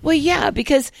 Well, yeah,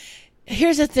 because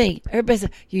here's the thing. Everybody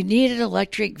says you need an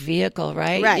electric vehicle,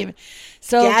 right? Right.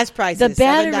 So gas prices, the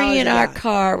battery $7 in a our gallon.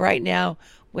 car right now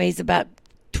weighs about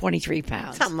 23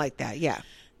 pounds. Something like that, yeah.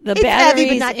 The It's heavy,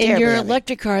 battery but not in your terribly heavy.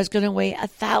 electric car is going to weigh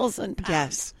 1,000 pounds.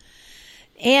 Yes.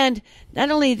 And not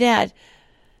only that,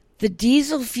 the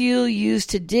diesel fuel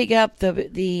used to dig up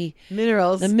the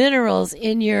minerals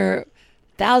in your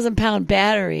 1,000-pound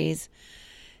batteries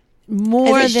is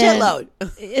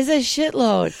a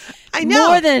shitload. I know.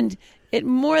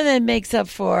 More than makes up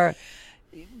for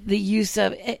the use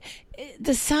of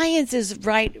the science is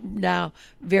right now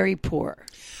very poor.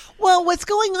 Well, what's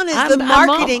going on is the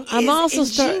marketing is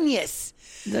ingenious.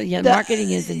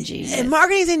 Marketing is ingenious. And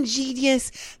marketing is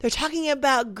ingenious. They're talking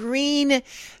about green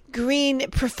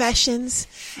professions.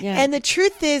 Yeah. And the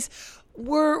truth is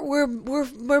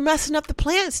we're messing up the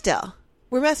planet still.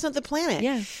 We're messing up the planet.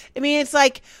 Yeah. I mean, it's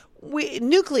like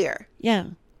nuclear. Yeah.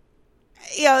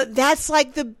 You know, that's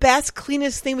like the best,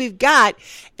 cleanest thing we've got.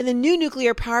 And the new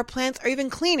nuclear power plants are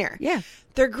even cleaner. Yeah.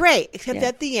 They're great, except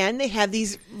at the end they have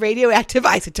these radioactive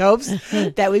isotopes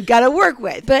that we've got to work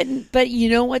with. But you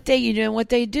know what they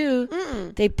do?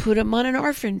 Mm-mm. They put them on an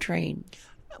orphan train.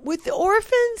 With the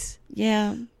orphans?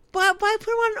 Yeah. Why put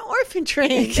them on an orphan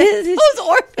train? Those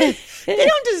orphans, they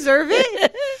don't deserve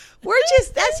it.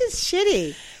 That's just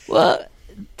shitty. Well,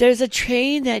 there's a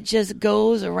train that just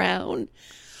goes around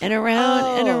and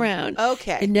around and around.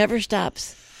 Okay. It never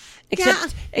stops.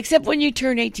 Except when you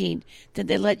turn 18, then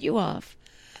they let you off.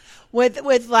 With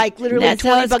like literally and that's $20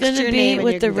 how it's to going your to name be and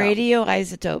with you the can go.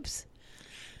 radioisotopes.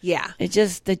 Yeah. It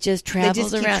just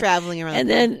travels keep around. traveling around. And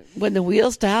then when the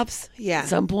wheel stops, at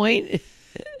some point,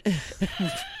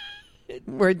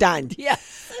 we're done. yeah.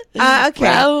 Okay.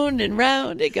 Round and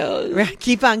round it goes.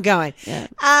 Keep on going. Yeah.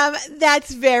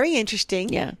 That's very interesting.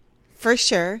 Yeah. For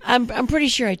sure. I'm pretty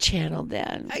sure I channeled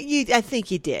that. I think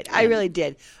you did. I really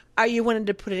did. You wanted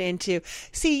to put it into.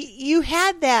 See, you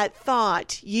had that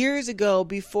thought years ago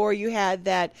before you had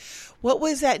that. What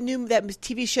was that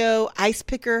TV show? Ice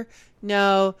Picker?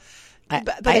 No.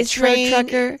 But Ice Road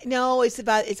Trucker? No, it's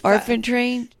about Orphan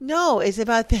Train? No, it's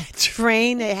about that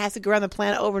train that has to go around the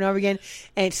planet over and over again,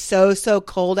 and it's so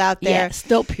cold out there. Yeah,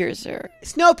 Snowpiercer.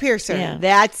 Snowpiercer. Yeah.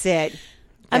 That's it.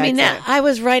 I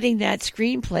was writing that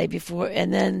screenplay before,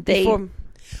 and then they...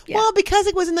 Well, because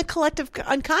it was in the collective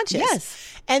unconscious.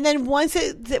 Yes. And then once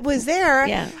it was there,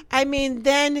 Yeah. I mean,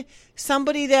 then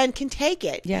somebody then can take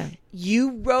it. Yeah.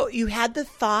 You had the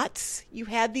thoughts, you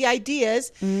had the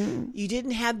ideas, you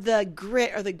didn't have the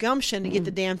grit or the gumption to get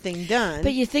the damn thing done.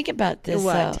 But you think about this.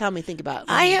 What? Though. Tell me, think about it.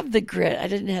 I have the grit. I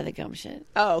didn't have the gumption.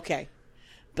 Oh, okay.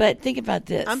 But think about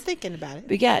this. I'm thinking about it.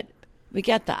 We got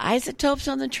the isotopes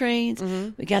on the trains.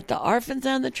 We got the orphans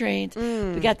on the trains.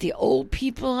 We got the old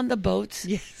people on the boats.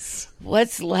 Yes.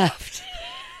 What's left?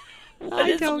 What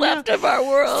is don't left know. of our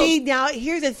world? See, now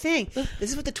here's the thing. This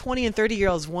is what the 20 and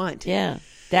 30-year-olds want. Yeah.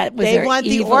 That was They their want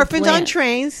the evil orphans plan. on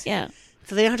trains. Yeah.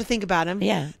 So they don't have to think about them.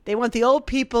 Yeah. They want the old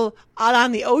people out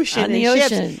on the ocean On in the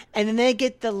ships, ocean. and then they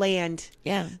get the land.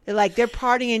 Yeah. They're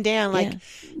partying down like Yeah.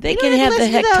 They "You can don't have to the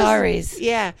listen to those." hectares.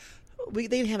 Yeah, they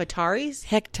can have Ataris.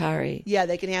 Hectare. Yeah,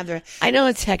 they can have their I know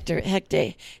it's hectare.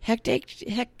 Hectare.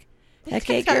 hectacre.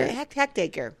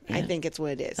 I Yeah. think it's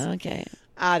what it is. Okay.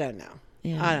 I don't know.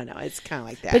 Yeah. I don't know. It's kind of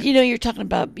like that. But you're talking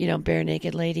about, bare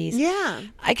naked ladies. yeah.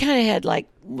 I kind of had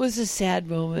was a sad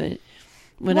moment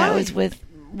when I Why? was with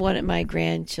one of my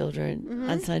grandchildren Mm-hmm.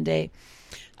 on Sunday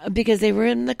because they were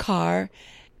in the car,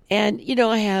 and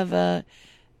I have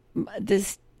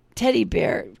this teddy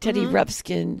bear, Teddy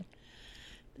Rupskin,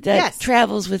 that Mm-hmm. Yes.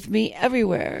 travels with me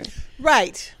everywhere,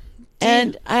 Right.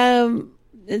 and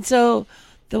so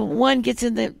the one gets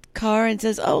in the car and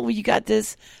says, "Oh, well, you got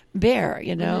this bear,"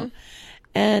 Mm-hmm.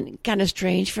 and kind of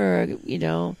strange for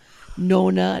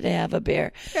Nona to have a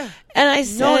bear. Yeah. And I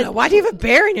said, No. Why do you have a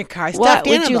bear in your car? "What Stuffed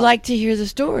would you animal. like to hear the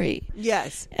story?"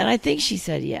 Yes. And I think she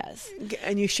said yes.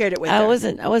 And you shared it with I her.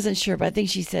 wasn't sure, but I think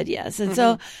she said yes. And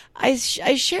so I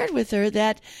shared with her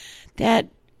that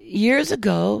years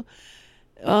ago,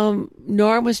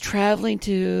 Norm was traveling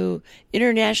to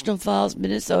International Falls,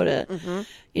 Minnesota.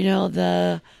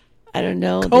 The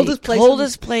Coldest place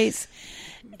coldest place,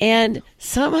 and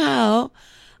somehow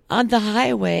on the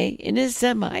highway in his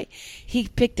semi, he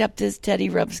picked up this Teddy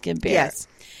Rupskin bear. Yes.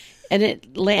 And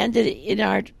it landed in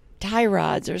our tie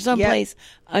rods or someplace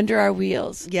under our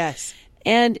wheels. Yes.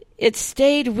 And it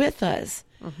stayed with us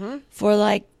for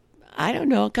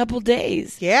a couple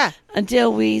days. Yeah.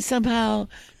 Until we somehow,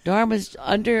 Norm was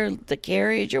under the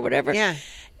carriage or whatever. Yeah.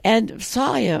 And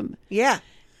saw him. Yeah.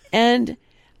 And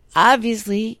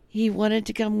obviously he wanted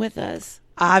to come with us.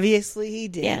 Obviously he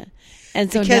did. Yeah.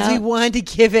 And so Because now, we wanted to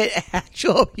give it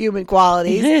actual human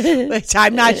qualities, which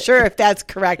I'm not sure if that's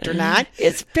correct or not.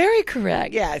 it's very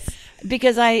correct. Yes.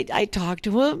 Because I talked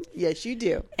to him. Yes, you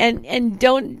do. And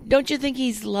don't you think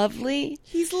he's lovely?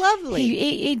 He's lovely.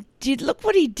 He did, look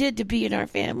what he did to be in our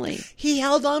family. He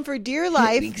held on for dear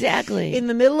life. Exactly. In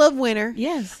the middle of winter.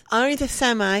 Yes. Underneath a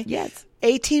semi. Yes.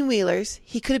 18-wheelers.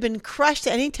 He could have been crushed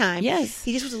at any time. Yes.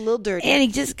 He just was a little dirty. And he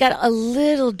just got a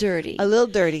little dirty. A little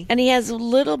dirty. And he has a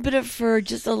little bit of fur,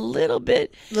 just a little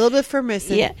bit. A little bit for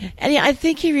missing. Yeah. And I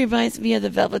think he reminds me of the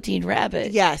Velveteen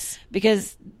Rabbit. Yes.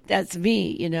 Because that's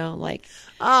me,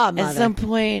 Ah, mother. at some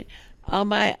point, I'm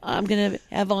going to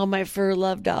have all my fur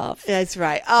loved off. That's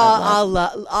right. All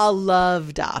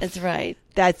loved off. That's right.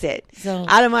 That's it. So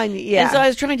I don't mind. Yeah. And so I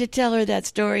was trying to tell her that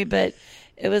story, but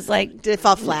it was like, Did it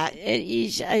fall flat?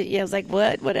 I was like,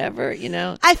 whatever.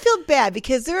 I feel bad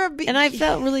because there are. And I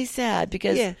felt really sad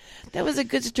because Yeah. that was a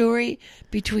good story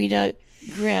between a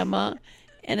grandma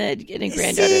and a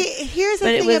granddaughter. See, here's the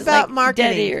But it thing was about like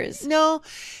marketing. dead ears. No,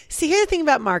 see, here's the thing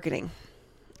about marketing.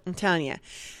 I'm telling you,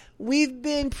 we've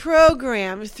been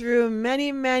programmed through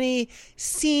many, many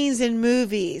scenes in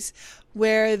movies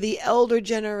where the elder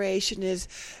generation is,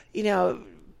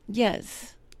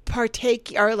 Yes.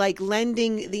 partake or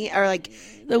lending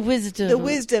The wisdom. the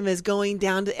wisdom is going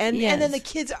down to and then Yes. the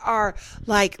kids are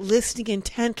listening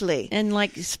intently. And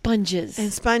like sponges.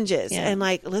 And sponges Yeah. and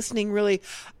listening really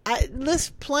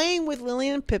playing with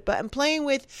Lillian and Pippa and playing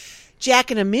with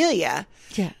Jack and Amelia.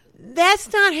 Yeah.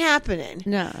 That's not happening.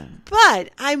 No. But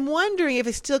I'm wondering if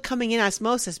it's still coming in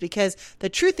osmosis because the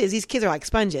truth is these kids are like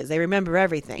sponges. They remember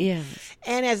everything. Yes.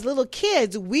 And as little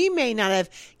kids, we may not have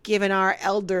given our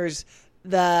elders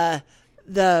the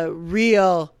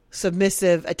real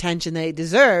submissive attention they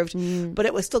deserved, but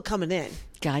it was still coming in.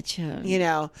 Gotcha.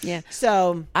 Yeah.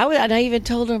 So I even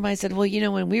told him, I said, well,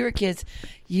 when we were kids,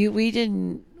 we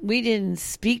didn't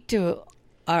speak to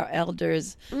our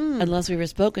elders unless we were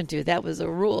spoken to. That was a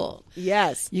rule.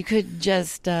 yes, You could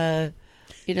just,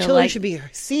 children should be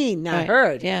seen, not Right.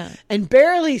 heard. Yeah. And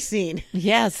barely seen.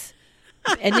 Yes.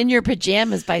 And in your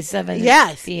pajamas by 7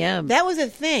 Yes. p.m. That was a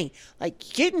thing.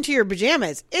 Get into your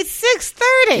pajamas. It's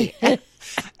 6:30.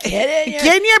 Get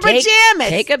in your pajamas.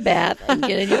 Take a bath and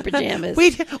get in your pajamas. We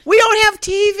don't have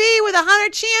TV with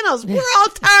 100 channels. We're all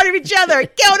tired of each other.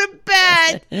 Go to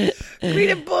bed. Read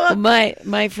a book.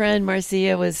 My friend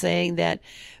Marcia was saying that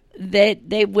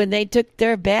they when they took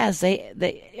their baths,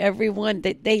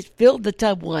 they filled the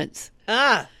tub once.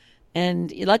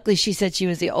 And luckily she said she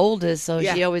was the oldest, so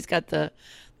she always got the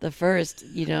first,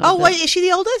 Oh, wait, is she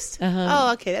the oldest? Uh-huh.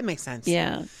 Oh, okay, that makes sense.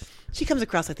 Yeah. She comes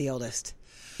across like the oldest.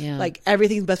 Yeah. Like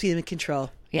everything must be in control.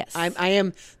 Yes. I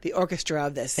am the orchestra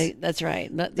of this. That's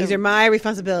right. These are my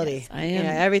responsibility. Yes, I am.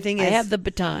 Yeah, everything is. I have the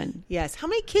baton. Yes. How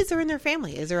many kids are in their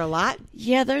family? Is there a lot?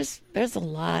 Yeah, there's a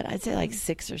lot. I'd say like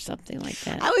 6 or something like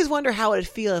that. I always wonder how it would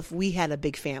feel if we had a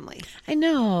big family. I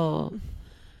know.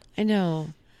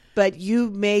 But you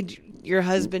made your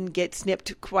husband get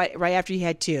snipped quite right after you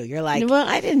had 2. You're like, well,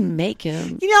 I didn't make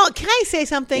him. Can I say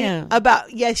something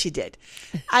about? Yes, you did.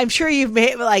 I'm sure you've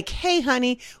made like, hey,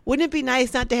 honey, wouldn't it be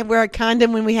nice not to wear a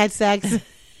condom when we had sex?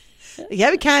 Yeah,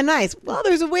 it'd be kind of nice. Well,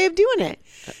 there's a way of doing it.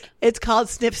 It's called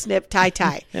snip, snip, tie,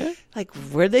 tie. Like,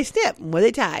 where do they snip? Where do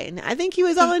they tie? And I think he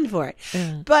was all in for it.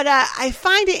 But I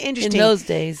find it interesting. In those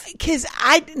days. Because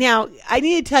I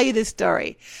need to tell you this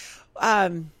story.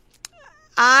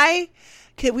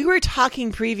 We were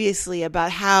talking previously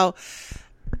about how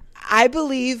I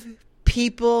believe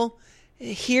people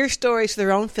hear stories through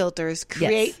their own filters,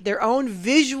 create their own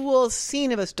visual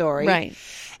scene of a story. Right.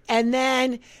 And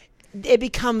then it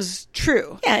becomes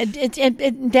true. Yeah, that's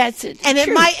it. And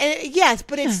it might, yes,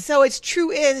 but it's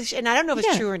true-ish, and I don't know if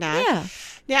it's true or not. Yeah.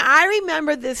 Now, I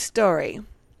remember this story.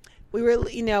 We were,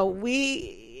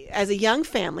 as a young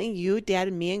family, you, Dad,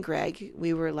 and me and Greg,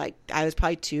 we were like, I was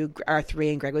probably 2 or 3,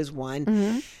 and Greg was 1.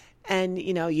 Mm-hmm. And,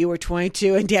 you were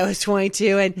 22, and Dad was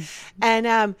 22.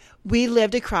 And we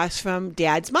lived across from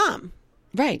Dad's mom.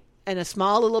 Right. In a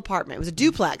small little apartment. It was a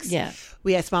duplex. Yeah.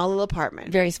 We had a small little apartment.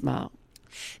 Very small.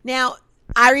 Now,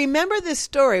 I remember this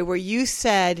story where you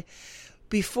said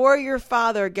before your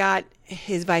father got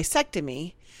his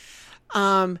vasectomy,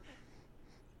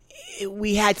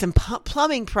 we had some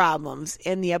plumbing problems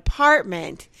in the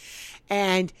apartment,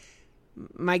 and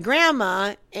my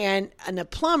grandma and the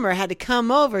plumber had to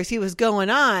come over, see what was going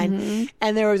on,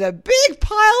 and there was a big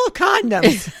pile of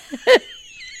condoms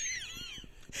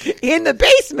in the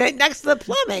basement next to the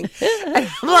plumbing. And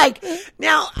I'm like,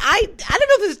 now, I don't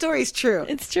know if the story is true.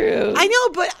 It's true. I know,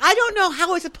 but I don't know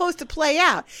how it's supposed to play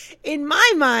out. In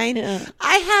my mind,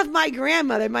 I have my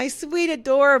grandmother, my sweet,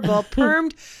 adorable,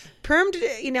 permed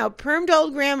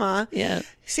old grandma,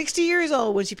 60 years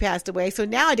old when she passed away. So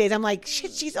nowadays, I'm like,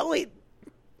 shit, she's only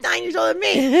 9 years older than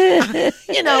me.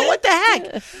 What the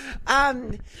heck?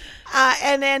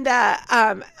 And then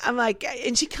I'm like,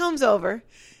 and she comes over,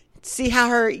 see how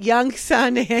her young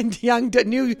son and young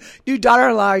new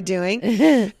daughter-in-law are doing,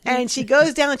 and she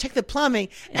goes down and check the plumbing,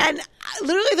 and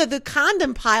literally the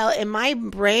condom pile in my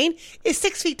brain is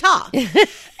 6 feet tall.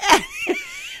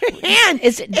 And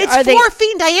it's 4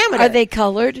 feet in diameter. Are they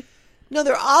colored? No,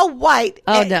 they're all white.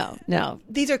 Oh, no.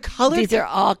 These are colored? These are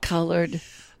all colored.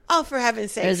 Oh, for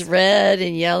heaven's sake. There's red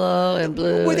and yellow and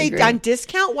blue. Were they on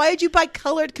discount? Why did you buy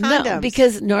colored condoms? No,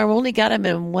 because Norm only got them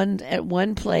at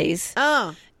one place.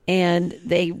 Oh. And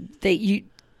you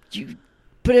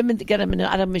put them get them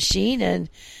out of a machine, and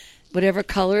whatever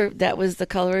color, that was the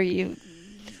color you.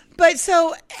 But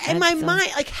so in my mind,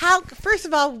 like how? First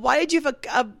of all, why did you have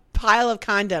a pile of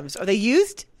condoms? Are they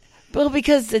used? Well,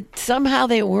 because somehow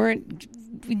they weren't.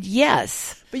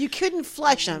 Yes, but you couldn't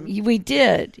flush them. We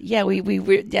did. Yeah, we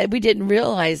didn't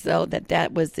realize though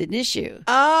that was an issue.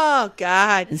 Oh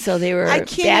God! And so they were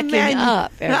backing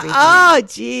up everything. Oh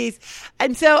geez!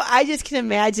 And so I just can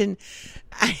imagine.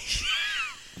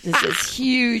 This is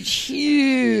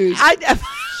huge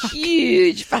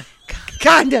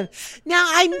condom.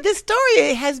 Now, this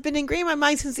story has been ingrained in my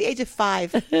mind since the age of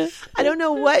 5. I don't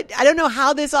know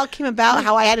how this all came about,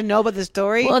 how I had to know about the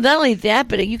story. Well, not only that,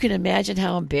 but you can imagine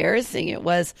how embarrassing it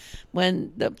was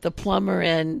when the plumber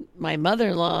and my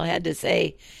mother-in-law had to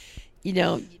say,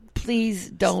 please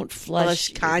don't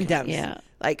flush condoms. Yeah.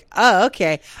 Like, oh,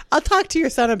 okay. I'll talk to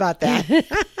your son about that.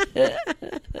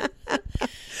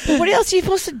 What else are you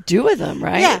supposed to do with them,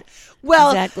 right? Yeah.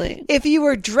 Well, exactly. If you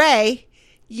were Dre,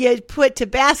 you'd put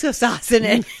Tabasco sauce in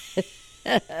it.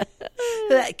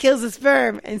 That kills the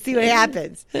sperm and see what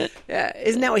happens.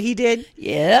 Isn't that what he did?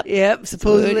 Yep.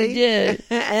 Supposedly. What he did.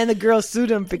 And the girl sued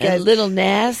him because and little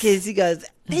Nas. Because he goes,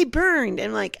 they burned. And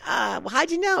I'm like, well, how'd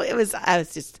you know? It was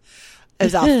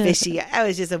all fishy. It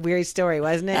was just a weird story,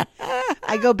 wasn't it?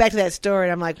 I go back to that story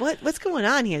and I'm like, what's going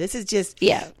on here? This is just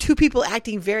 2 people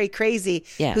acting very crazy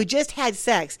who just had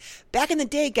sex. Back in the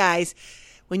day, guys,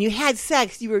 when you had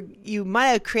sex, you might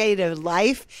have created a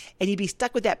life, and you'd be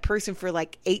stuck with that person for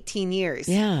like 18 years.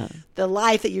 Yeah. The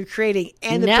life that you're creating,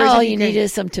 and the now person all you need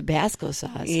is some Tabasco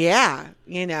sauce. Yeah,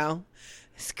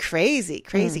 it's crazy.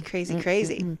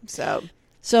 So,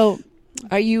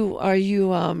 are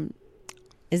you?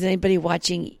 Is anybody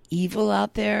watching Evil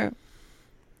out there?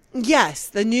 Yes,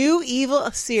 the new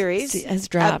Evil series has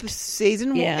dropped.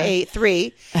 Season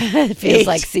 3. It feels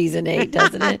like season 8,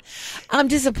 doesn't it? I'm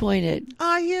disappointed.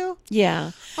 Are you?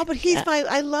 Yeah. Oh, but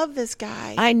I love this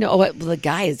guy. I know. Well, the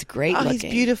guy is great looking. He's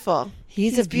beautiful.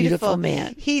 He's a beautiful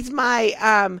man. He's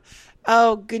my,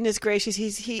 oh, goodness gracious.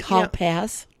 Call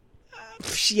pass?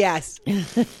 Yes.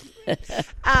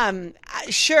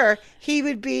 Sure, he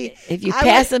would be. If you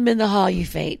pass him in the hall, you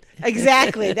faint.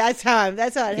 Exactly. That's how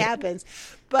it happens.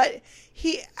 But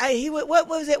what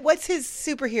was it? What's his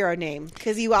superhero name?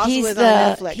 Because he also was on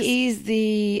Netflix. He's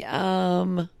the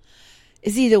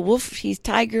is he the wolf? He's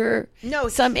tiger. No,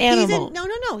 some animal.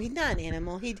 No. He's not an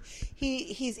animal.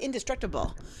 He's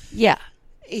indestructible. Yeah.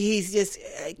 He's just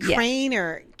Crane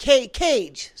or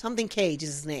Cage. Something Cage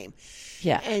is his name.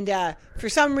 Yeah. And for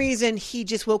some reason, he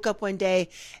just woke up one day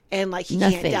and he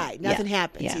can't die. Nothing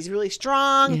happens. Yeah. He's really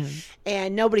strong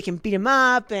and nobody can beat him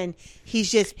up. And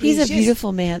he's a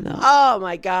beautiful man, though. Oh,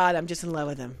 my God. I'm just in love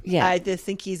with him. Yeah. I just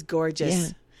think he's gorgeous.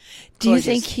 Yeah. Do you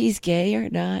think he's gay or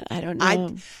not? I don't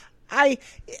know. I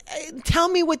tell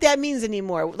me what that means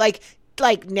anymore. Like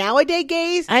nowadays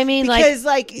gays? I mean, because,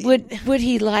 would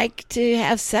he like to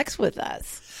have sex with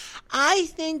us? I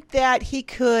think that he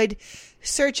could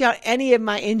search out any of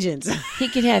my engines. He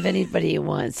can have anybody he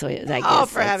wants. So I guess. Oh,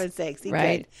 for heaven's sakes, he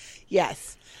right? Could.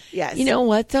 Yes. You know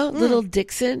what though? Little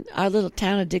Dixon, our little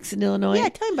town of Dixon, Illinois. Yeah,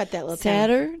 tell me about that little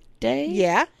Saturday.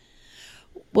 Yeah.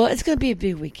 Well, it's going to be a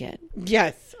big weekend.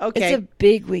 Yes. Okay. It's a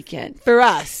big weekend for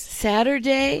us.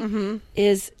 Saturday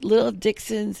is Little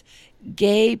Dixon's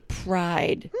Gay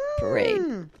Pride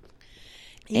Parade.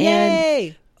 Yay!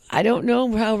 And I don't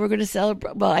know how we're going to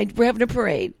celebrate. Well, we're having a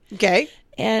parade. Okay.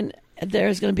 And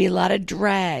there's going to be a lot of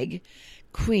drag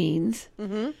queens.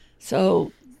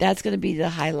 So that's going to be the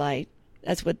highlight.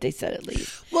 That's what they said, at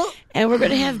least. Well, and we're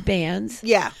going to have bands.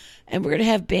 Yeah. And we're going to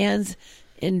have bands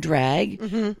in drag.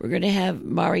 We're going to have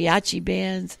mariachi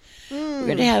bands. We're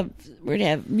going to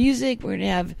have music. We're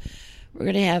going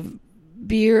to have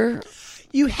beer.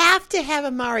 You have to have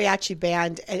a mariachi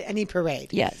band at any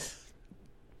parade. Yes.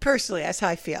 Personally, that's how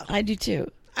I feel. I do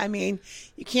too. I mean,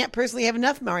 you can't personally have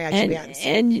enough mariachi bands.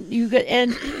 And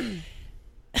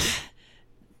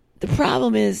the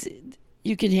problem is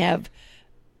you can have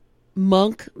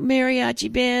monk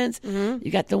mariachi bands.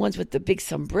 You got the ones with the big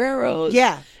sombreros.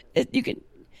 Yeah.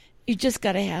 You just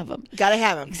got to have them. Got to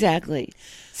have them. Exactly.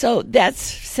 So that's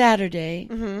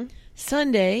Saturday.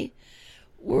 Sunday,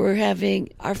 we're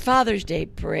having our Father's Day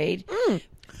parade.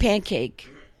 Pancake.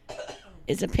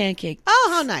 It's a pancake. Oh,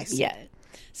 how nice. Yeah.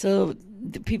 So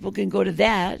the people can go to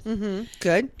that.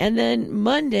 Good. And then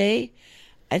Monday,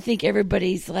 I think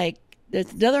everybody's like,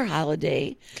 there's another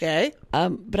holiday. Okay.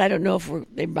 But I don't know if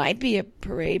there might be a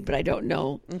parade, but I don't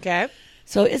know. Okay.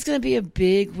 So it's going to be a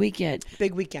big weekend.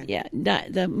 Big weekend. Yeah.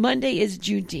 The Monday is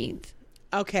Juneteenth.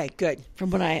 Okay, good.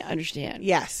 From what I understand.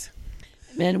 Yes.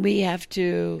 And we have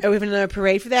to... Are we having another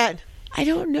parade for that? I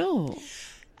don't know.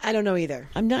 I don't know either.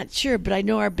 I'm not sure, but I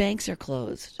know our banks are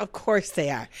closed. Of course they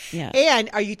are. Yeah. And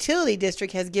our utility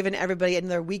district has given everybody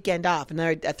another weekend off, a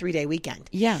 3-day weekend.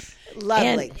 Yeah.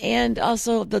 Lovely. And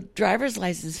also the driver's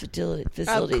license facilities.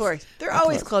 Of course. They're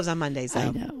always closed on Mondays, though.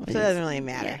 I know. So it doesn't really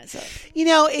matter. Yeah, so.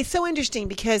 It's so interesting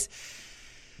because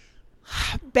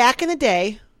back in the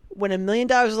day, when $1 million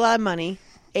was a lot of money,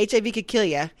 HIV could kill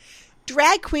you,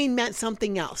 drag queen meant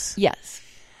something else. Yes.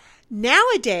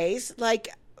 Nowadays,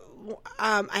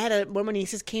 I had a woman who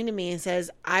came to me and says,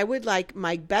 I would like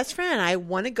my best friend and I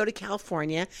want to go to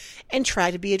California and try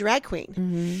to be a drag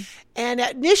queen. And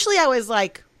initially I was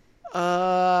like, what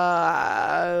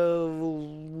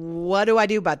do I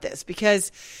do about this?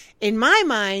 Because in my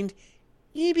mind,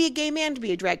 you need to be a gay man to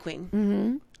be a drag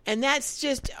queen. And that's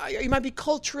just, you might be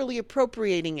culturally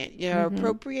appropriating it.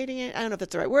 Appropriating it. I don't know if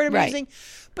that's the right word I'm using,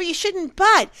 but you shouldn't.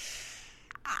 But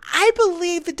I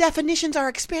believe the definitions are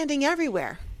expanding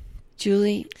everywhere.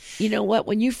 Julie, you know what?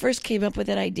 When you first came up with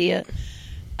that idea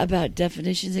about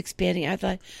definitions expanding, I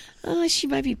thought, she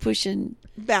might be pushing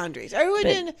boundaries.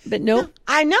 But no.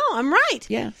 I know, I'm right.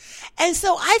 Yeah. And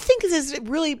so I think this is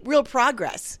really real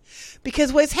progress.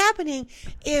 Because what's happening,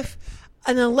 if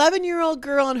an 11-year-old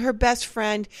girl and her best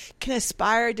friend can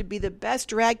aspire to be the best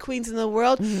drag queens in the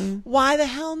world, why the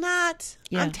hell not?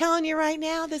 Yeah. I'm telling you right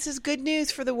now, this is good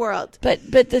news for the world. But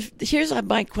here's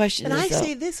my question. And I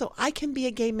say this, so I can be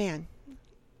a gay man.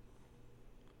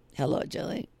 Hello,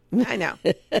 Julie. I know.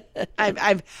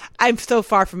 I'm so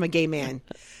far from a gay man.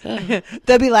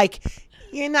 They'll be like,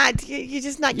 you're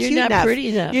just not cute enough. You're not pretty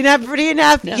enough. You're not pretty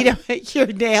enough. No. You know, your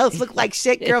nails look like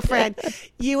shit, girlfriend.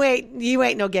 You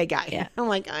ain't no gay guy. Yeah. I'm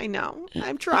like, I know.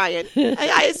 I'm trying.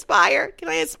 I aspire. Can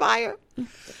I aspire?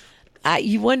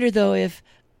 You wonder, though, if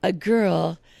a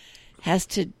girl has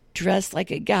to dress like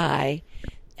a guy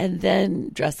and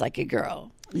then dress like a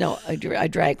girl. No, a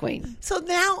drag queen. So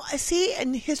now, see,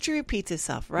 and history repeats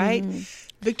itself, right?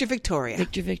 Victor Victoria.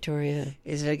 Victor Victoria.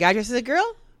 Is it a guy dressed as a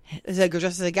girl? Is it a girl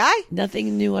dressed as a guy?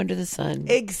 Nothing new under the sun.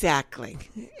 Exactly.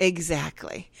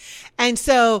 And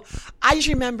so I just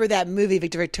remember that movie,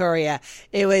 Victor Victoria.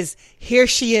 It was, here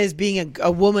she is being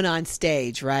a woman on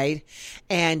stage, right?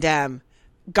 And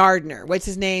Gardner, what's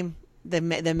his name? The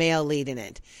male lead in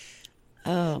it.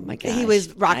 Oh, my gosh. He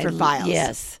was Rockford Files.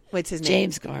 Yes. What's his name?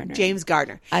 James Garner. James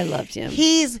Gardner. I loved him.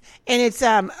 And it's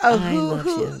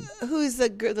who's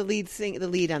the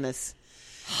lead on this?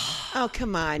 Oh,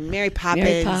 come on. Mary Poppins.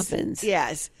 Mary Poppins.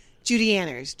 Yes. Julie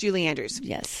Andrews.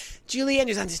 Yes. Julie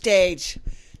Andrews on stage.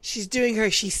 She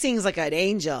sings like an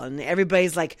angel, and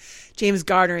everybody's like, James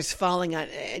Gardner is falling on,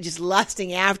 just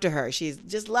lusting after her. She's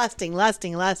just lusting.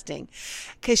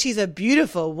 Because she's a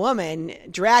beautiful woman,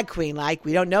 drag queen, like,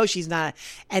 we don't know she's not.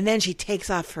 And then she takes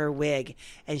off her wig,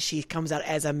 and she comes out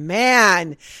as a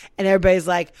man. And everybody's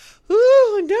like,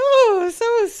 ooh, no,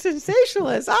 so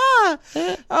sensationalist.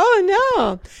 Oh,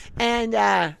 no.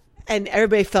 And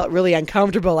everybody felt really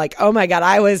uncomfortable, like, oh my God,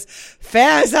 I was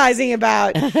fantasizing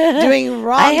about doing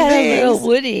wrong I had things. a little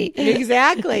Woody.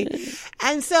 Exactly.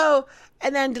 And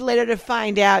then later to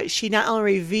find out, she not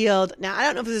only revealed, now I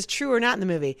don't know if this is true or not in the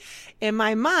movie. In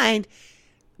my mind,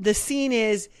 the scene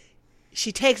is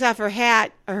she takes off her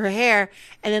hat or her hair,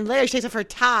 and then later she takes off her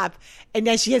top, and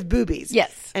then she has boobies.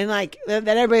 Yes. And like, then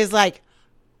everybody's like,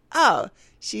 oh,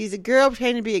 she's a girl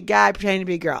pretending to be a guy, pretending to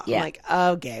be a girl. Yeah. I'm like,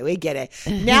 okay, we get it.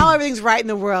 Now everything's right in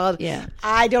the world. Yeah.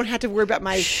 I don't have to worry about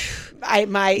the heat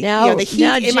in my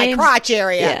James- crotch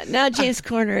area. Yeah. Now James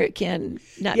Garner can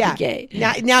not be gay.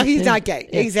 Now he's not gay.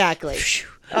 Exactly.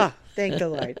 Oh, thank the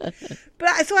Lord.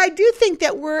 But so I do think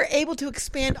that we're able to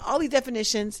expand all these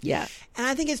definitions. Yeah. And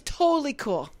I think it's totally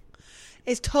cool.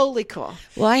 It's totally cool.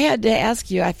 Well, I had to ask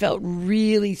you. I felt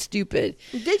really stupid.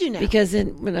 Did you know? Because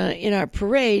in our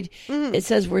parade, it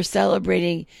says we're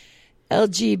celebrating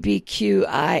LGBTQIA,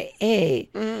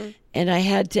 and I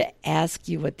had to ask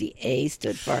you what the A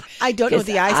stood for. I don't know what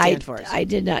the I stand for. I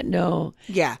did not know.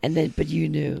 Yeah. But you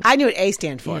knew. I knew what A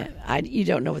stand for. Yeah, you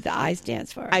don't know what the I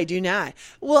stands for. I do not.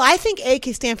 Well, I think A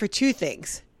can stand for two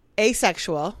things.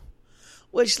 Asexual,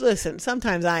 which, listen,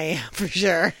 sometimes I am for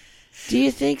sure. Do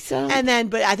you think so?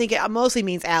 But I think it mostly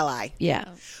means ally. Yeah.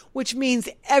 Which means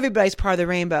everybody's part of the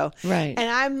rainbow. Right. And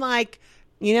I'm like,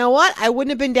 you know what? I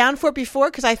wouldn't have been down for it before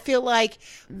because I feel like,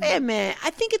 wait a minute, I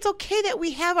think it's okay that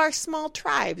we have our small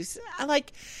tribes. I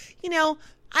like, I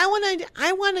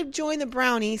want to join the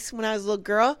Brownies when I was a little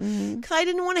girl because I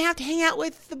didn't want to have to hang out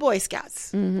with the Boy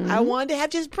Scouts. I wanted to have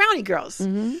just Brownie girls.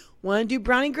 Want to do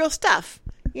Brownie girl stuff,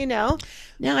 Now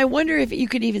I wonder if you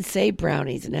could even say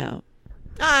brownies now.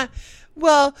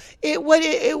 Well, it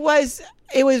was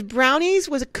brownies.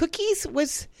 Was it cookies?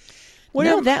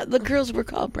 The girls were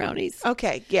called brownies.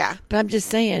 Okay, yeah. But I'm just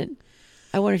saying,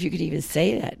 I wonder if you could even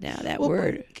say that now. That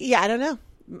word. Yeah, I don't know.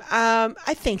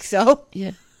 I think so.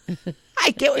 Yeah,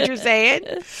 I get what you're saying,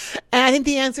 and I think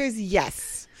the answer is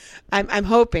yes. I'm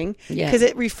hoping because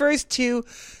it refers to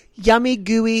yummy,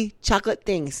 gooey chocolate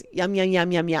things. Yum, yum,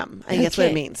 yum, yum, yum. I think that's what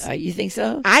it means. You think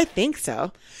so? I think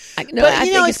so. I think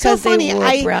it's because they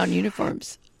wore brown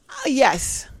uniforms.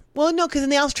 Yes. Well, no, because then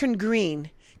they also turned green.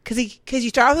 Because you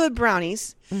start off with the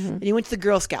Brownies, and you went to the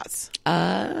Girl Scouts.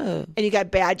 Oh. And you got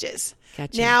badges.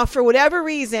 Gotcha. Now, for whatever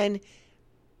reason,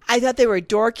 I thought they were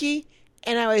dorky,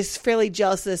 and I was fairly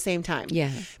jealous at the same time.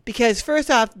 Yeah. Because first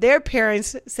off, their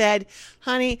parents said,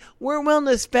 honey, we're willing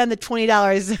to spend the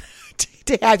 $20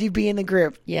 to have you be in the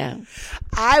group. Yeah.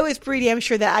 I was pretty damn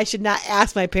sure that I should not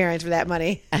ask my parents for that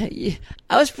money. I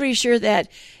was pretty sure that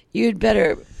you'd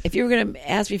better, if you were going to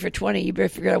ask me for 20, you better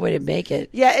figure out a way to make it.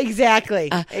 Yeah, exactly.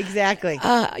 Exactly.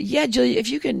 Yeah, Julia, if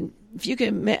you can,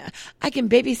 I can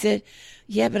babysit.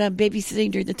 Yeah, but I'm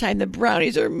babysitting during the time the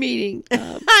Brownies are meeting.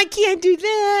 I can't do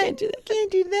that.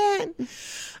 Can't do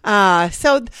that.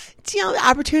 So,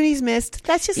 opportunities missed.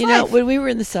 That's just life. When we were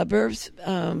in the suburbs,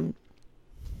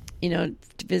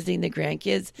 visiting the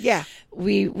grandkids. Yeah.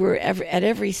 We were at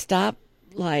every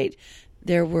stoplight,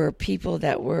 there were people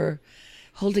that were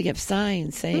holding up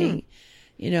signs saying,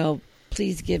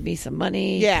 please give me some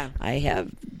money. Yeah. I have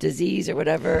disease or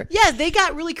whatever. Yeah, they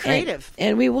got really creative.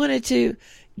 And we wanted to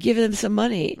give them some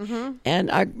money.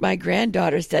 And my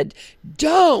granddaughter said,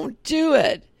 "Don't do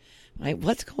it." I'm like,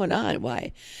 what's going on?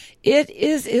 Why? It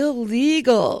is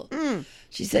illegal.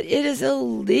 She said, it is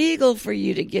illegal for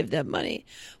you to give them money.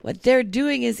 What they're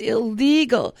doing is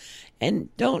illegal.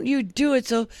 And don't you do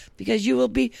it because you will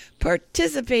be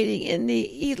participating in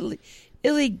the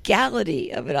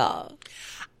illegality of it all.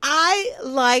 I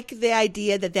like the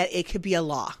idea that it could be a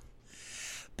law.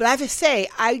 But I have to say,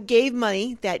 I gave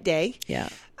money that day. Yeah.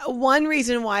 One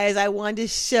reason why is I wanted to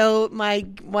show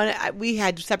we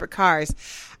had separate cars.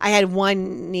 I had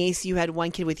one niece, you had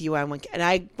one kid with you, and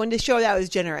I wanted to show that I was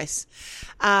generous.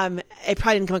 It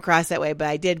probably didn't come across that way, but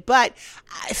I did. But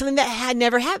something that had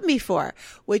never happened before,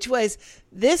 which was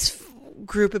this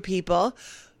group of people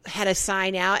had a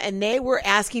sign out, and they were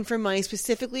asking for money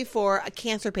specifically for a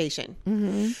cancer patient.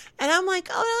 And I'm like,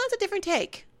 oh, no, that's a different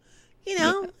take. You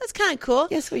know, that's kind of cool.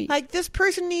 Yes, like this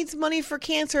person needs money for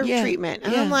cancer treatment.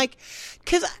 And I'm like,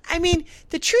 because I mean,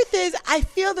 the truth is, I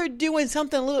feel they're doing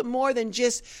something a little bit more than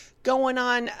just going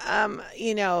on,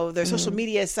 their social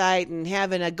media site and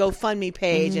having a GoFundMe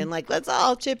page and like, let's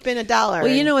all chip in $1. Well,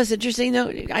 you know what's interesting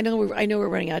though? I know we're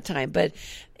running out of time, but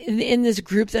in this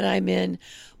group that I'm in,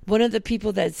 one of the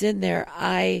people that's in there,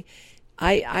 I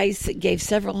gave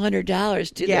several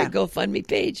 $100s to their GoFundMe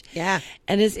page. Yeah,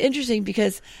 and it's interesting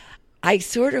because I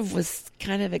sort of was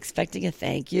kind of expecting a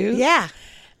thank you. Yeah.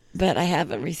 But I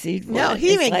haven't received one. No,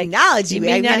 he didn't acknowledge you. He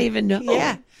may not even know.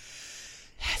 Yeah.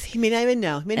 Yes, he may not even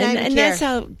know. He may not even and care. that's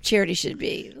how charity should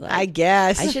be. Like, I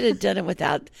guess. I should have done it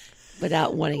without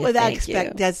wanting a thank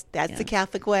you. That's the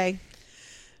Catholic way.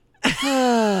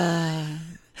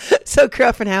 So,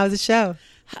 girlfriend, how was the show?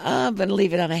 I'm going to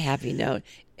leave it on a happy note.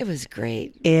 It was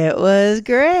great. It was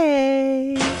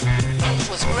great. It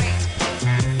was great.